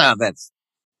voiceovers?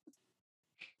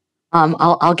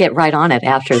 I'll get right on it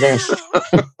after this.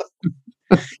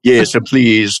 Yes,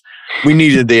 please. We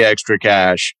needed the extra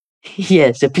cash.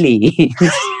 Yes, please.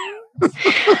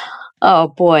 Oh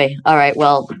boy. All right.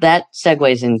 Well, that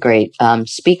segues in great.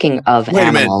 Speaking of Wait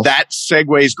animals, a minute. That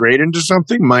segues great into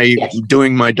something? Yes.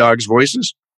 Doing my dog's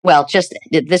voices? well, just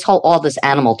all this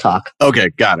animal talk. Okay,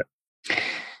 got it.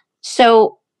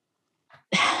 So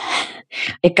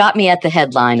it got me at the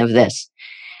headline of this.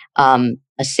 A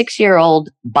 6-year-old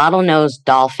bottlenose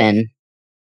dolphin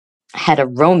had a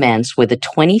romance with a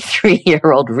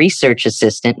 23-year-old research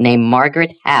assistant named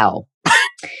Margaret Howe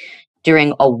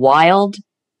during a wild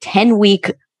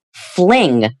 10-week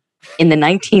fling in the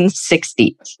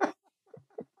 1960s.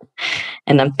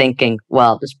 And I'm thinking,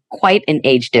 well, there's quite an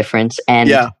age difference.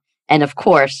 And of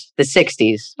course, the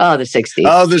 60s. Oh, the 60s.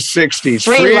 Oh, the 60s.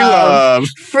 Free love.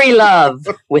 Free love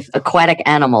with aquatic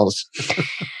animals.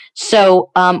 So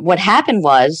what happened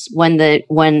was when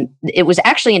it was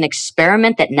actually an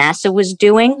experiment that NASA was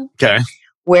doing,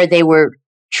 where they were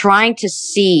trying to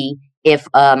see if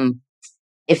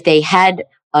they had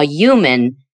a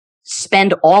human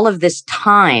spend all of this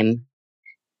time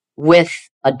with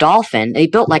a dolphin. They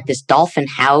built like this dolphin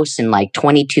house in like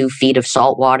 22 feet of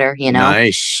salt water,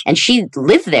 Nice. And she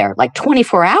lived there like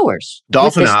 24 hours.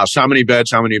 Dolphin house. How many beds?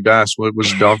 How many baths? What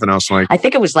was the dolphin house like? I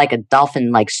think it was like a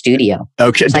dolphin like studio.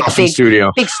 Okay, like dolphin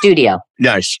studio. Big studio.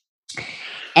 Nice.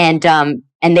 And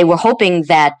they were hoping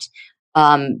that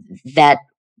that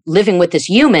living with this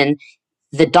human,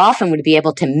 the dolphin would be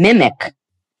able to mimic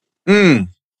the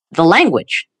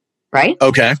language, right?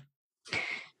 Okay.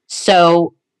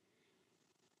 So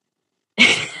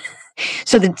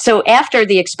so after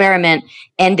the experiment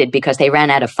ended because they ran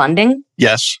out of funding,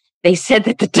 yes, they said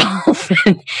that the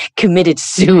dolphin committed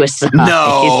suicide.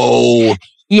 No.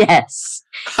 Yes.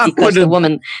 Because the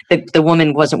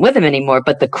woman wasn't with him anymore.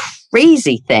 But the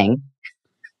crazy thing,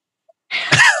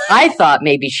 I thought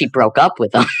maybe she broke up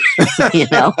with him.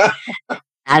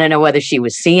 I don't know whether she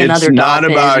was seeing other dolphins. It's not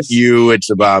about you. It's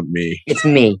about me. It's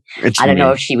me. I don't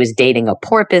know if she was dating a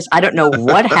porpoise. I don't know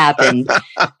what happened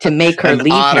to make her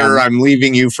leave otter. him. I'm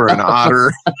leaving you for an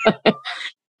otter.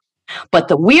 But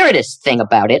the weirdest thing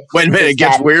about it. Wait a minute. It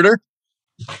gets weirder?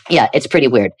 Yeah, it's pretty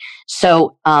weird.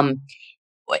 So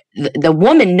the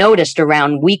woman noticed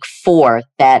around week 4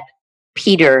 that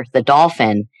Peter, the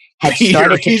dolphin, had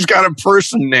started He's got a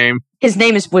person name. His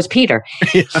name was Peter.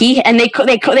 Yeah.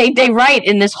 They write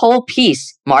in this whole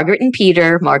piece, Margaret and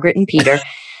Peter.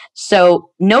 So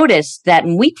notice that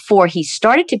in week 4, he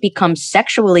started to become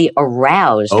sexually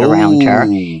aroused around her,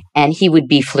 and he would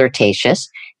be flirtatious,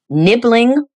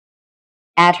 nibbling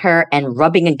at her and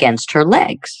rubbing against her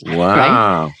legs.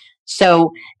 Wow. Right?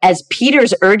 So as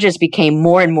Peter's urges became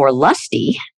more and more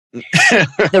lusty,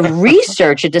 the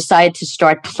researcher decided to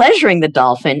start pleasuring the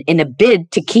dolphin in a bid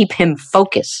to keep him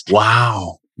focused.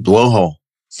 Wow. Blowhole.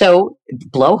 So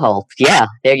blowhole. Yeah,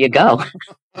 there you go.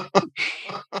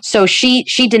 So she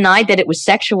denied that it was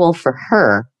sexual for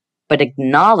her, but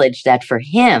acknowledged that for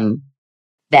him,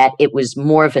 that it was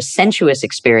more of a sensuous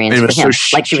experience for him.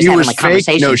 Like she was having a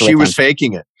conversation with him. No, she was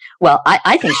faking it. Well,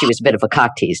 I think she was a bit of a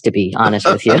cock tease, to be honest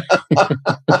with you.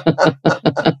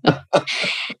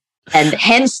 And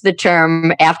hence the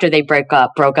term, after they broke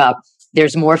up,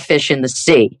 there's more fish in the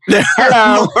sea.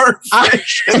 Hello. More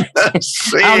fish in the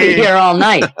sea. I'll be here all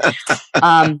night.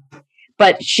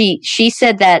 But she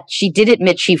said that she did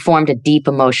admit she formed a deep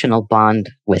emotional bond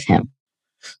with him.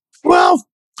 Well,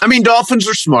 I mean, dolphins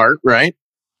are smart, right?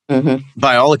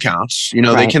 by all accounts. You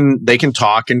know, Right. they can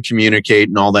talk and communicate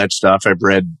and all that stuff. I've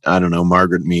read, I don't know,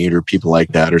 Margaret Mead or people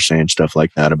like that are saying stuff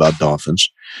like that about dolphins.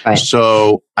 Right.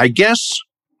 So I guess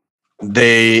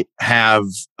they have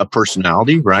a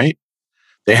personality, right?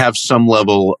 They have some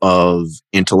level of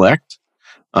intellect.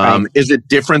 Right. Is it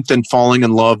different than falling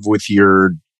in love with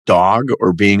your dog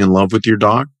or being in love with your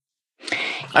dog?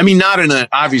 I mean,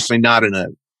 obviously not in a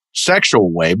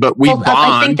sexual way, but we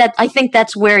bond. I think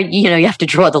that's where, you know, you have to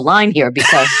draw the line here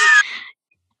because,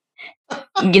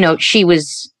 you know, she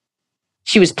was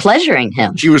pleasuring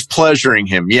him. She was pleasuring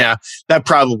him. Yeah, that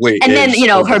probably. And then, you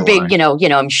know, over her the big, line. you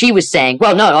know, she was saying,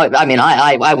 well, no, I mean,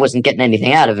 I wasn't getting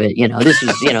anything out of it. You know, this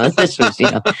was, you know,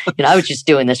 I was just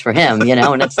doing this for him, you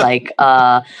know, and it's like,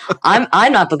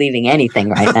 I'm not believing anything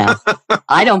right now.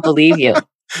 I don't believe you.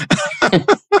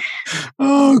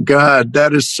 Oh God,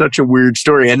 that is such a weird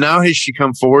story. And now has she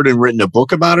come forward and written a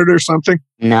book about it or something?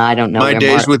 No, I don't know. My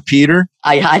Days with Peter.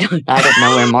 I don't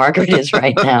know where Margaret is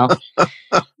right now.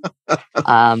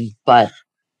 But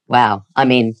wow, I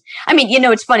mean, you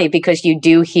know, it's funny because you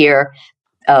do hear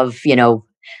of, you know,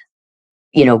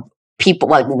 people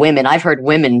like women. I've heard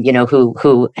women, you know,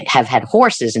 who have had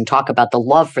horses and talk about the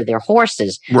love for their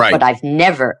horses. Right. But I've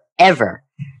never ever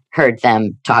heard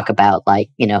them talk about, like,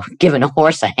 you know, giving a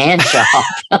horse a hand job.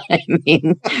 I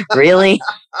mean, really?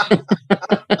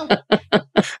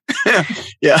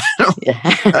 Yeah.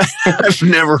 I've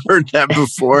never heard that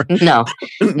before. No.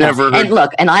 Never heard. And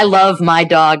look, and I love my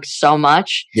dog so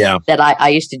much that I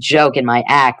used to joke in my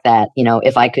act that, you know,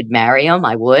 if I could marry him,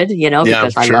 I would, you know,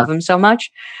 because I love him so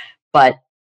much. But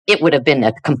it would have been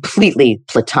a completely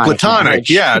platonic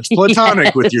marriage. Yeah, it's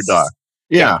platonic with your dog.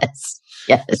 Yeah.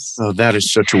 Yes. Oh, that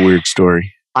is such a weird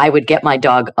story. I would get my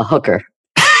dog a hooker.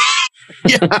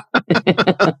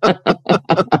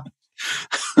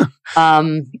 All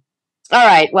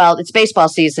right. Well, it's baseball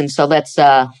season, so let's.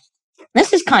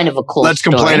 This is kind of a cool. Let's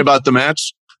complain about the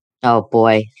Mets. Oh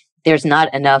boy, there's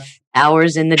not enough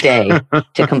hours in the day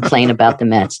to complain about the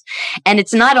Mets, and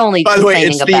it's not only. By the way,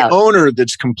 it's the owner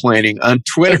that's complaining on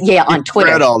Twitter. Yeah, on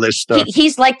Twitter, read all this stuff.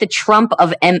 He's like the Trump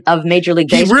of Major League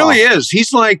Baseball. He really is.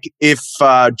 He's like if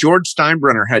George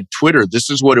Steinbrenner had Twitter. This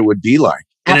is what it would be like,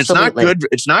 and Absolutely. it's not good.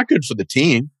 It's not good for the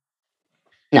team.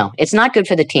 No, it's not good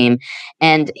for the team.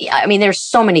 And I mean, there's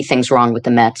so many things wrong with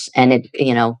the Mets, and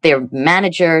you know, their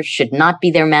manager should not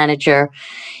be their manager.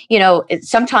 You know,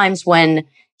 sometimes when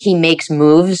he makes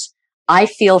moves, I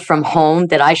feel from home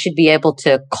that I should be able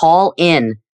to call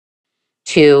in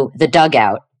to the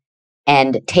dugout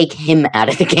and take him out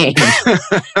of the game.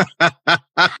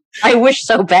 I wish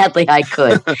so badly I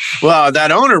could. Well,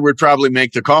 that owner would probably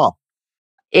make the call.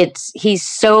 He's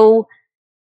so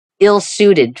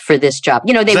ill-suited for this job.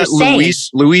 You know, they were saying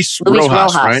Luis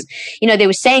Rojas, right? You know, they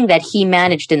were saying that he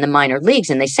managed in the minor leagues,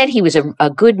 and they said he was a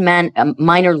good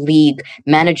minor league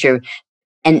manager.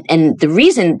 And the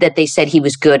reason that they said he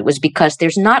was good was because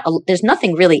there's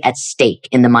nothing really at stake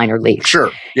in the minor leagues.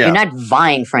 Sure, yeah. You're not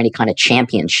vying for any kind of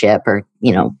championship, or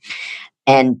you know,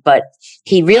 but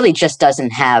he really just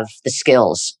doesn't have the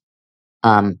skills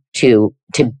to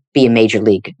be a major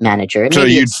league manager. So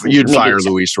you'd fire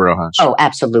Luis Rojas? Oh,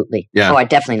 absolutely. Yeah. Oh, I'd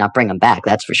definitely not bring him back.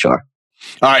 That's for sure.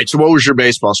 All right. So what was your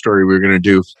baseball story we were going to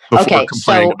do before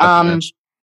complaining about this?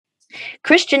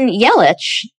 Christian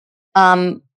Yelich,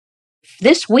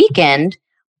 this weekend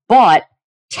bought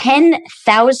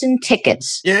 10,000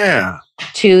 tickets. Yeah.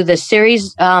 To the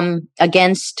series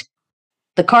against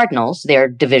the Cardinals, their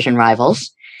division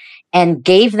rivals, and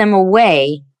gave them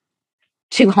away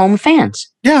to home fans.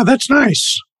 Yeah, that's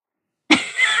nice.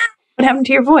 What happened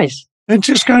to your voice? It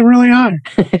just got really high.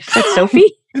 That's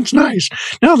Sophie? It's nice.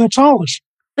 No, that's Hollis.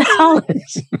 That's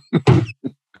Hollis.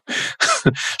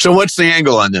 So what's the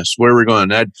angle on this? Where are we going?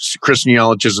 That Christian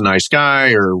Yelich is a nice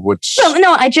guy, or what's? Well,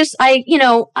 no, I just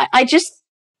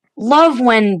love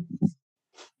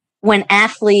when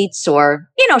athletes or,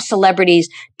 you know, celebrities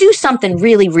do something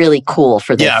really, really cool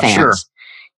for their fans. Sure.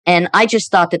 And I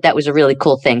just thought that was a really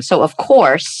cool thing. So, of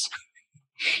course,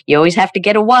 you always have to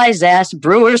get a wise-ass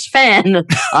Brewers fan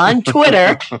on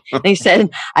Twitter. They said,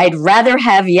 I'd rather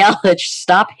have Yelich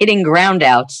stop hitting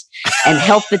groundouts and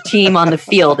help the team on the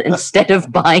field instead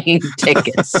of buying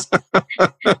tickets.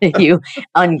 You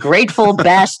ungrateful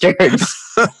bastards.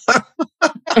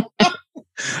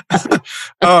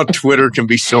 Oh, Twitter can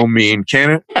be so mean, can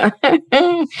it?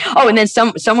 Oh, and then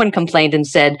someone complained and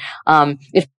said,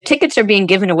 if tickets are being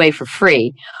given away for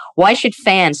free, why should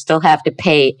fans still have to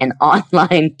pay an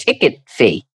online ticket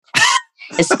fee?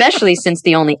 Especially since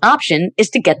the only option is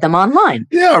to get them online.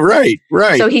 Yeah, right.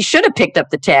 So he should have picked up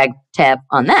the tab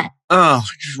on that. Oh,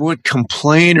 what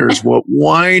complainers, what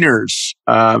whiners.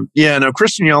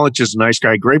 Christian Yelich is a nice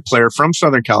guy, great player from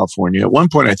Southern California. At one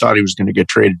point, I thought he was going to get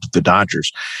traded to the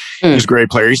Dodgers. He's a great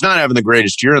player. He's not having the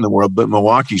greatest year in the world, but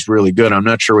Milwaukee's really good. I'm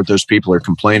not sure what those people are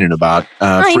complaining about.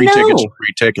 Free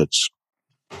tickets.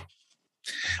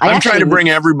 I'm trying to bring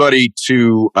everybody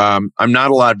to, I'm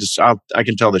not allowed to, I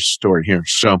can tell this story here.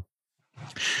 So,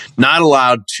 not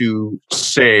allowed to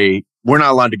say, we're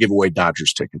not allowed to give away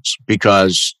Dodgers tickets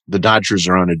because the Dodgers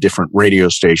are on a different radio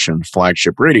station,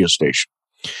 flagship radio station.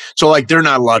 So like they're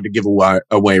not allowed to give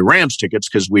away Rams tickets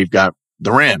because we've got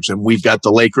the Rams and we've got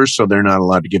the Lakers. So they're not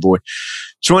allowed to give away.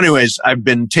 So anyways, I've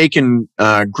been taking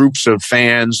groups of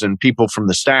fans and people from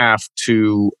the staff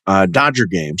to Dodger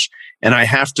games. And I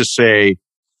have to say,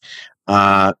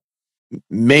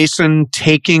 Mason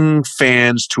taking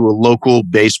fans to a local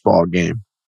baseball game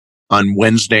on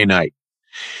Wednesday night.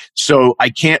 So I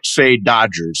can't say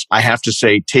Dodgers. I have to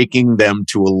say taking them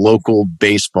to a local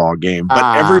baseball game.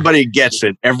 But everybody gets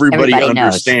it. Everybody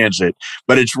understands it.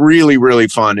 But it's really, really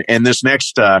fun. And this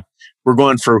next, we're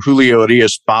going for Julio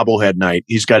Urias bobblehead night.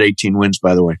 He's got 18 wins,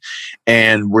 by the way.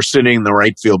 And we're sitting in the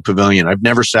right field pavilion. I've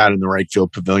never sat in the right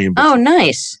field pavilion before. Oh,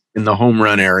 nice. In the home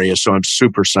run area. So I'm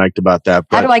super psyched about that.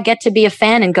 But how do I get to be a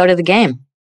fan and go to the game?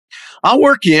 I'll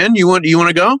work you in. You want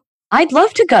to go? I'd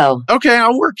love to go. Okay,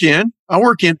 I'll work you in.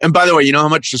 And by the way, you know how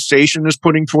much the station is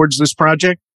putting towards this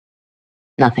project?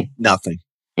 Nothing.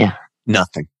 Yeah.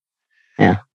 Nothing.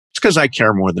 Yeah. It's because I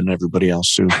care more than everybody else,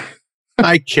 Sue.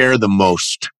 I care the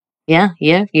most. Yeah.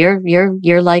 You're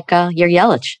like you're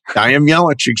Yelich. I am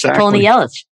Yelich, exactly. Tony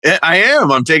Yelich. I am.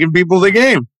 I'm taking people to the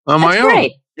game on my own.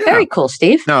 Great. Yeah. Very cool,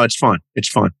 Steve. No, it's fun.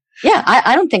 Yeah,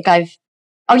 I don't think I've.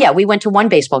 Oh yeah, we went to one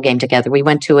baseball game together. We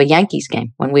went to a Yankees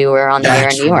game when we were on the air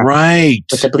in New York. Right.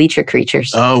 With the Bleacher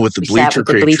Creatures. Oh, with the Bleacher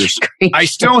Creatures. I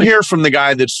still hear from the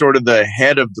guy that's sort of the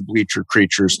head of the Bleacher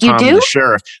Creatures, Tom the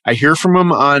Sheriff. I hear from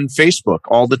him on Facebook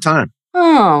all the time.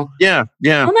 Oh. Yeah.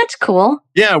 Well, that's cool.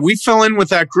 Yeah, we fell in with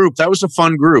that group. That was a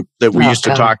fun group that we used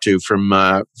to talk to from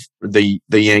the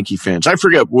Yankee fans. I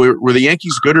forget, were the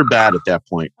Yankees good or bad at that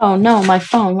point? Oh, no, my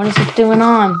phone. What is it doing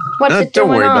on? What's it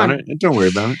doing on? Don't worry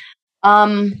about it.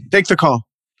 Take the call.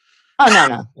 Oh,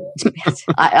 no.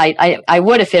 I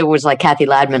would if it was like Kathy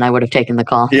Ladman. I would have taken the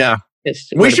call. Yeah.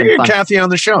 We should get Kathy on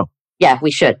the show. Yeah, we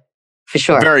should. For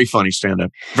sure. Very funny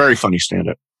stand-up.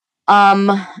 I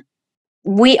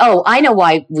know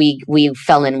why we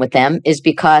fell in with them is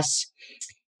because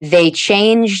they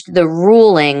changed the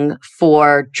ruling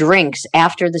for drinks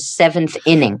after the 7th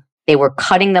inning. They were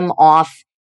cutting them off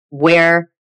where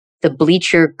the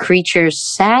Bleacher Creatures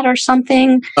sat or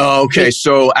something. Oh, okay.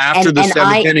 So after the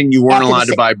 7th inning, you weren't allowed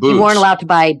to buy booze. You weren't allowed to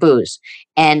buy booze.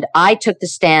 And I took the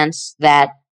stance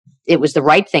that it was the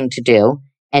right thing to do.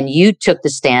 And you took the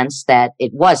stance that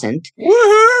it wasn't.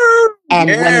 Woo-hoo!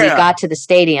 And when we got to the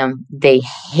stadium, they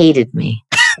hated me.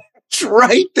 That's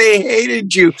right. They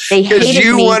hated you. Because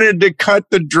you wanted to cut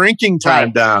the drinking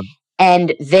time down.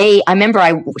 And I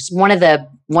remember one of the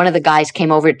guys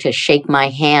came over to shake my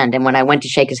hand. And when I went to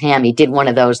shake his hand, he did one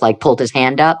of those, like pulled his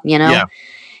hand up, you know? Yeah.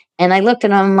 And I looked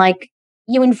at him like,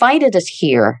 you invited us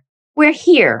here. We're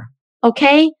here.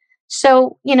 Okay.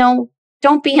 So,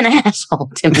 don't be an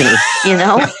asshole to me,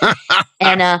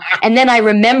 And then I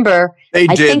remember they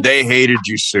hated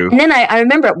you, Sue. And then I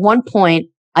remember at one point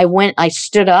I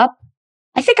stood up.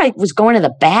 I think I was going to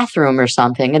the bathroom or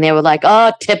something, and they were like,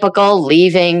 "Oh, typical,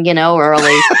 leaving,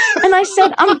 early." And I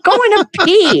said, "I'm going to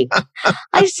pee."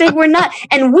 I said, "We're not,"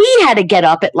 and we had to get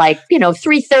up at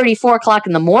 3:30, 4 o'clock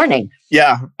in the morning.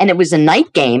 Yeah, and it was a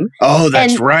night game. Oh,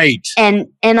 that's right. And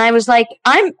I was like,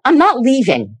 "I'm not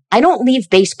leaving. I don't leave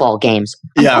baseball games.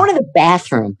 I'm going to the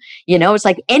bathroom." It's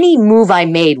like any move I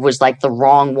made was like the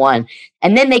wrong one.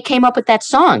 And then they came up with that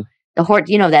song, the horse.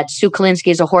 That Sue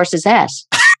Kalinsky is a horse's ass.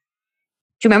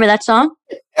 Do you remember that song?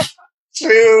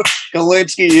 Sue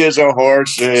Kalinsky is a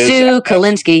horse's Sue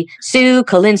Kalinsky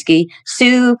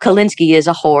is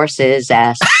a horse's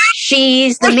ass.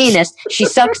 She's the meanest. She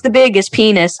sucks the biggest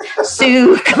penis.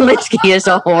 Sue Kalinsky is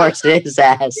a horse's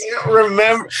ass.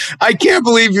 I can't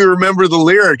believe you remember the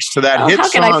lyrics to that hit song. How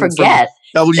can I forget?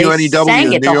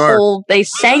 WNEW in New York. They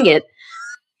sang it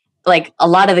like a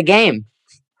lot of the game.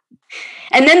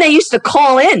 And then they used to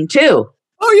call in too.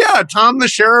 Oh yeah, Tom the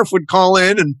Sheriff would call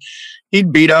in and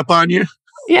he'd beat up on you.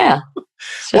 Yeah.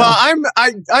 So. Well,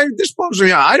 this bums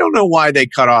me out. I don't know why they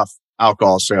cut off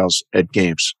alcohol sales at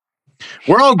games.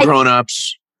 We're all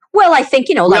grown-ups. Well, I think,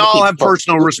 we all have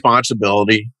personal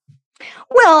responsibility.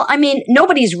 Well, I mean,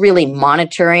 nobody's really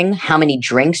monitoring how many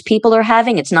drinks people are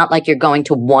having. It's not like you're going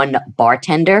to one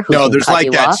bartender who No, can there's cut like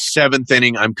you that off. seventh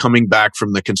inning, I'm coming back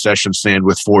from the concession stand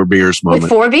with 4 beers moment.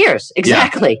 With 4 beers,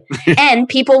 exactly. And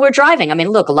people were driving. I mean,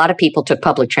 look, a lot of people took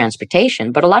public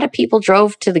transportation, but a lot of people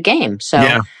drove to the game.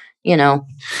 So, you know.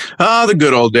 Oh, the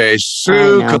good old days.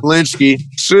 Sue Kalinsky.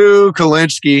 Sue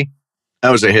Kalinsky.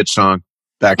 That was a hit song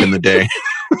back in the day.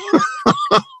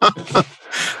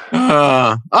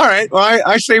 All right. Well,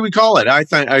 I say we call it. I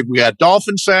think we got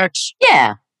dolphin sex.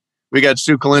 Yeah. We got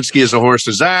Sue Kalinsky as a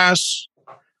horse's ass.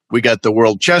 We got the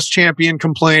world chess champion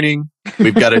complaining.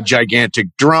 We've got a gigantic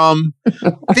drum.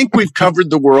 I think we've covered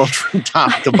the world from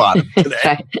top to bottom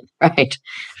today. Right.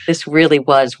 This really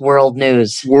was world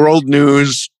news. World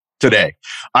news today.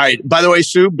 All right. By the way,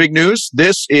 Sue, big news.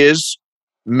 This is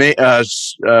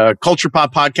Culture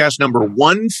Pop podcast number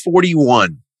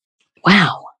 141.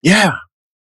 Wow. Yeah.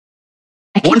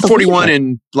 141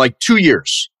 in like 2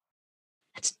 years.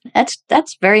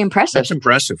 That's very impressive. That's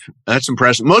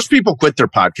impressive. Most people quit their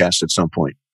podcast at some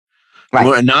point. Right.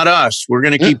 Well, not us. We're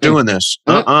going to keep doing this.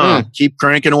 Keep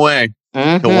cranking away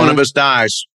till one of us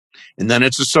dies. And then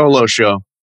it's a solo show.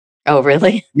 Oh,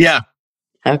 really? Yeah.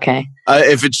 Okay.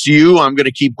 If it's you, I'm going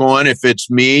to keep going. If it's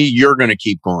me, you're going to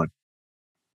keep going.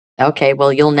 Okay.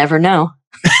 Well, you'll never know.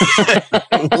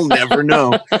 We'll never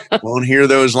know. Won't hear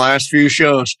those last few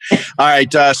shows. All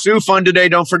right, Sue, fun today.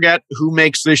 Don't forget who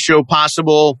makes this show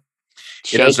possible.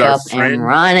 Jacob it is our friend and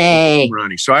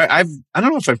Ronnie. So I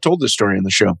don't know if I've told this story on the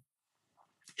show.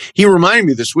 He reminded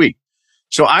me this week.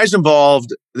 So I was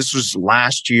involved. This was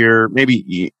last year,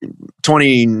 maybe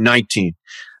 2019. I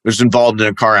was involved in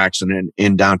a car accident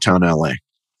in downtown LA,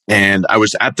 and I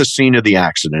was at the scene of the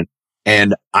accident.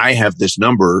 And I have this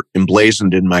number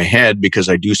emblazoned in my head because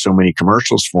I do so many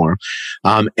commercials for him.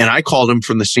 And I called him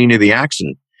from the scene of the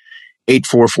accident,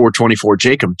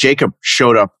 844-24-JACOB. Jacob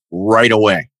showed up right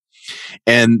away.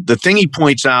 And the thing he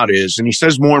points out is, and he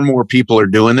says more and more people are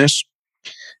doing this,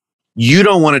 you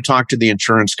don't want to talk to the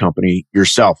insurance company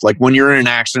yourself. Like when you're in an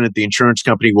accident, the insurance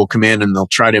company will come in and they'll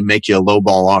try to make you a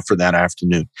lowball offer that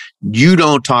afternoon. You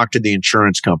don't talk to the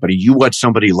insurance company. You want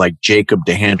somebody like Jacob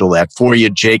to handle that for you.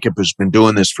 Jacob has been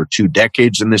doing this for 2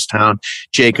 decades in this town.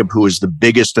 Jacob, who is the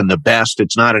biggest and the best.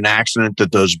 It's not an accident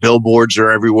that those billboards are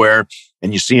everywhere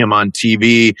and you see him on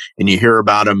TV and you hear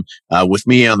about him with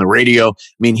me on the radio. I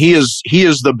mean, he is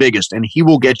the biggest, and he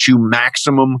will get you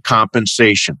maximum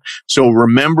compensation. So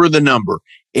remember the number,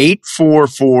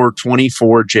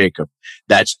 844-24-JACOB.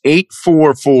 That's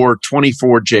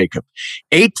 844-24-JACOB.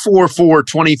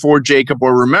 844-24-JACOB.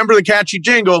 Or remember the catchy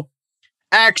jingle,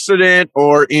 accident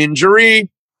or injury.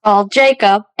 Call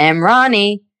Jacob and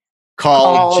Ronnie.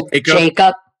 Call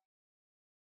Jacob.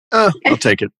 I'll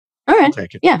take it. All right.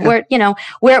 Take it. Yeah,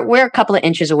 we're a couple of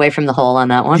inches away from the hole on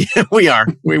that one. Yeah, we are.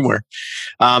 We were.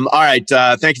 All right.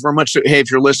 Thank you very much. Hey,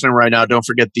 if you're listening right now, don't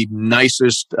forget the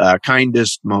nicest,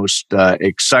 kindest, most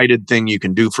excited thing you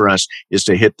can do for us is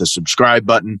to hit the subscribe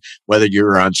button, whether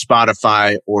you're on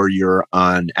Spotify or you're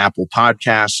on Apple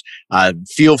Podcasts.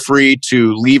 Feel free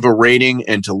to leave a rating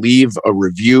and to leave a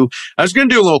review. I was going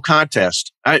to do a little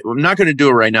contest. I'm not going to do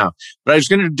it right now, but I was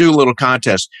going to do a little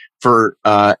contest for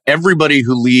everybody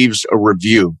who leaves a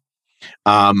review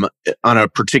on a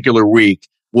particular week.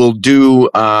 We'll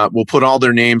put all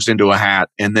their names into a hat,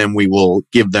 and then we will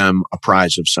give them a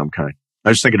prize of some kind. I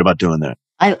was thinking about doing that.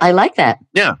 I like that.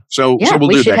 Yeah. So we'll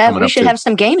do that coming up. We should have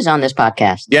some games on this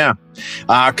podcast. Yeah.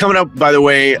 Coming up, by the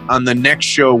way, on the next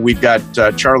show, we've got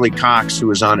Charlie Cox, who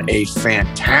is on a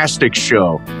fantastic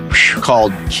show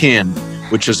called Kin,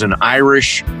 which is an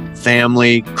Irish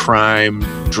family crime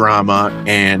drama,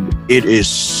 and it is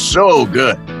so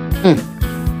good.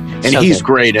 And so he's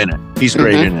great in it. He's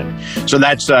great in it. So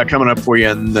that's coming up for you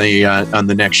on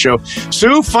the next show.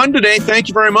 Sue, fun today. Thank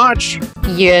you very much.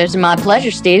 Yes, my pleasure,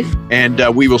 Steve. And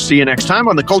we will see you next time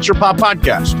on the Culture Pop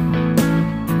Podcast.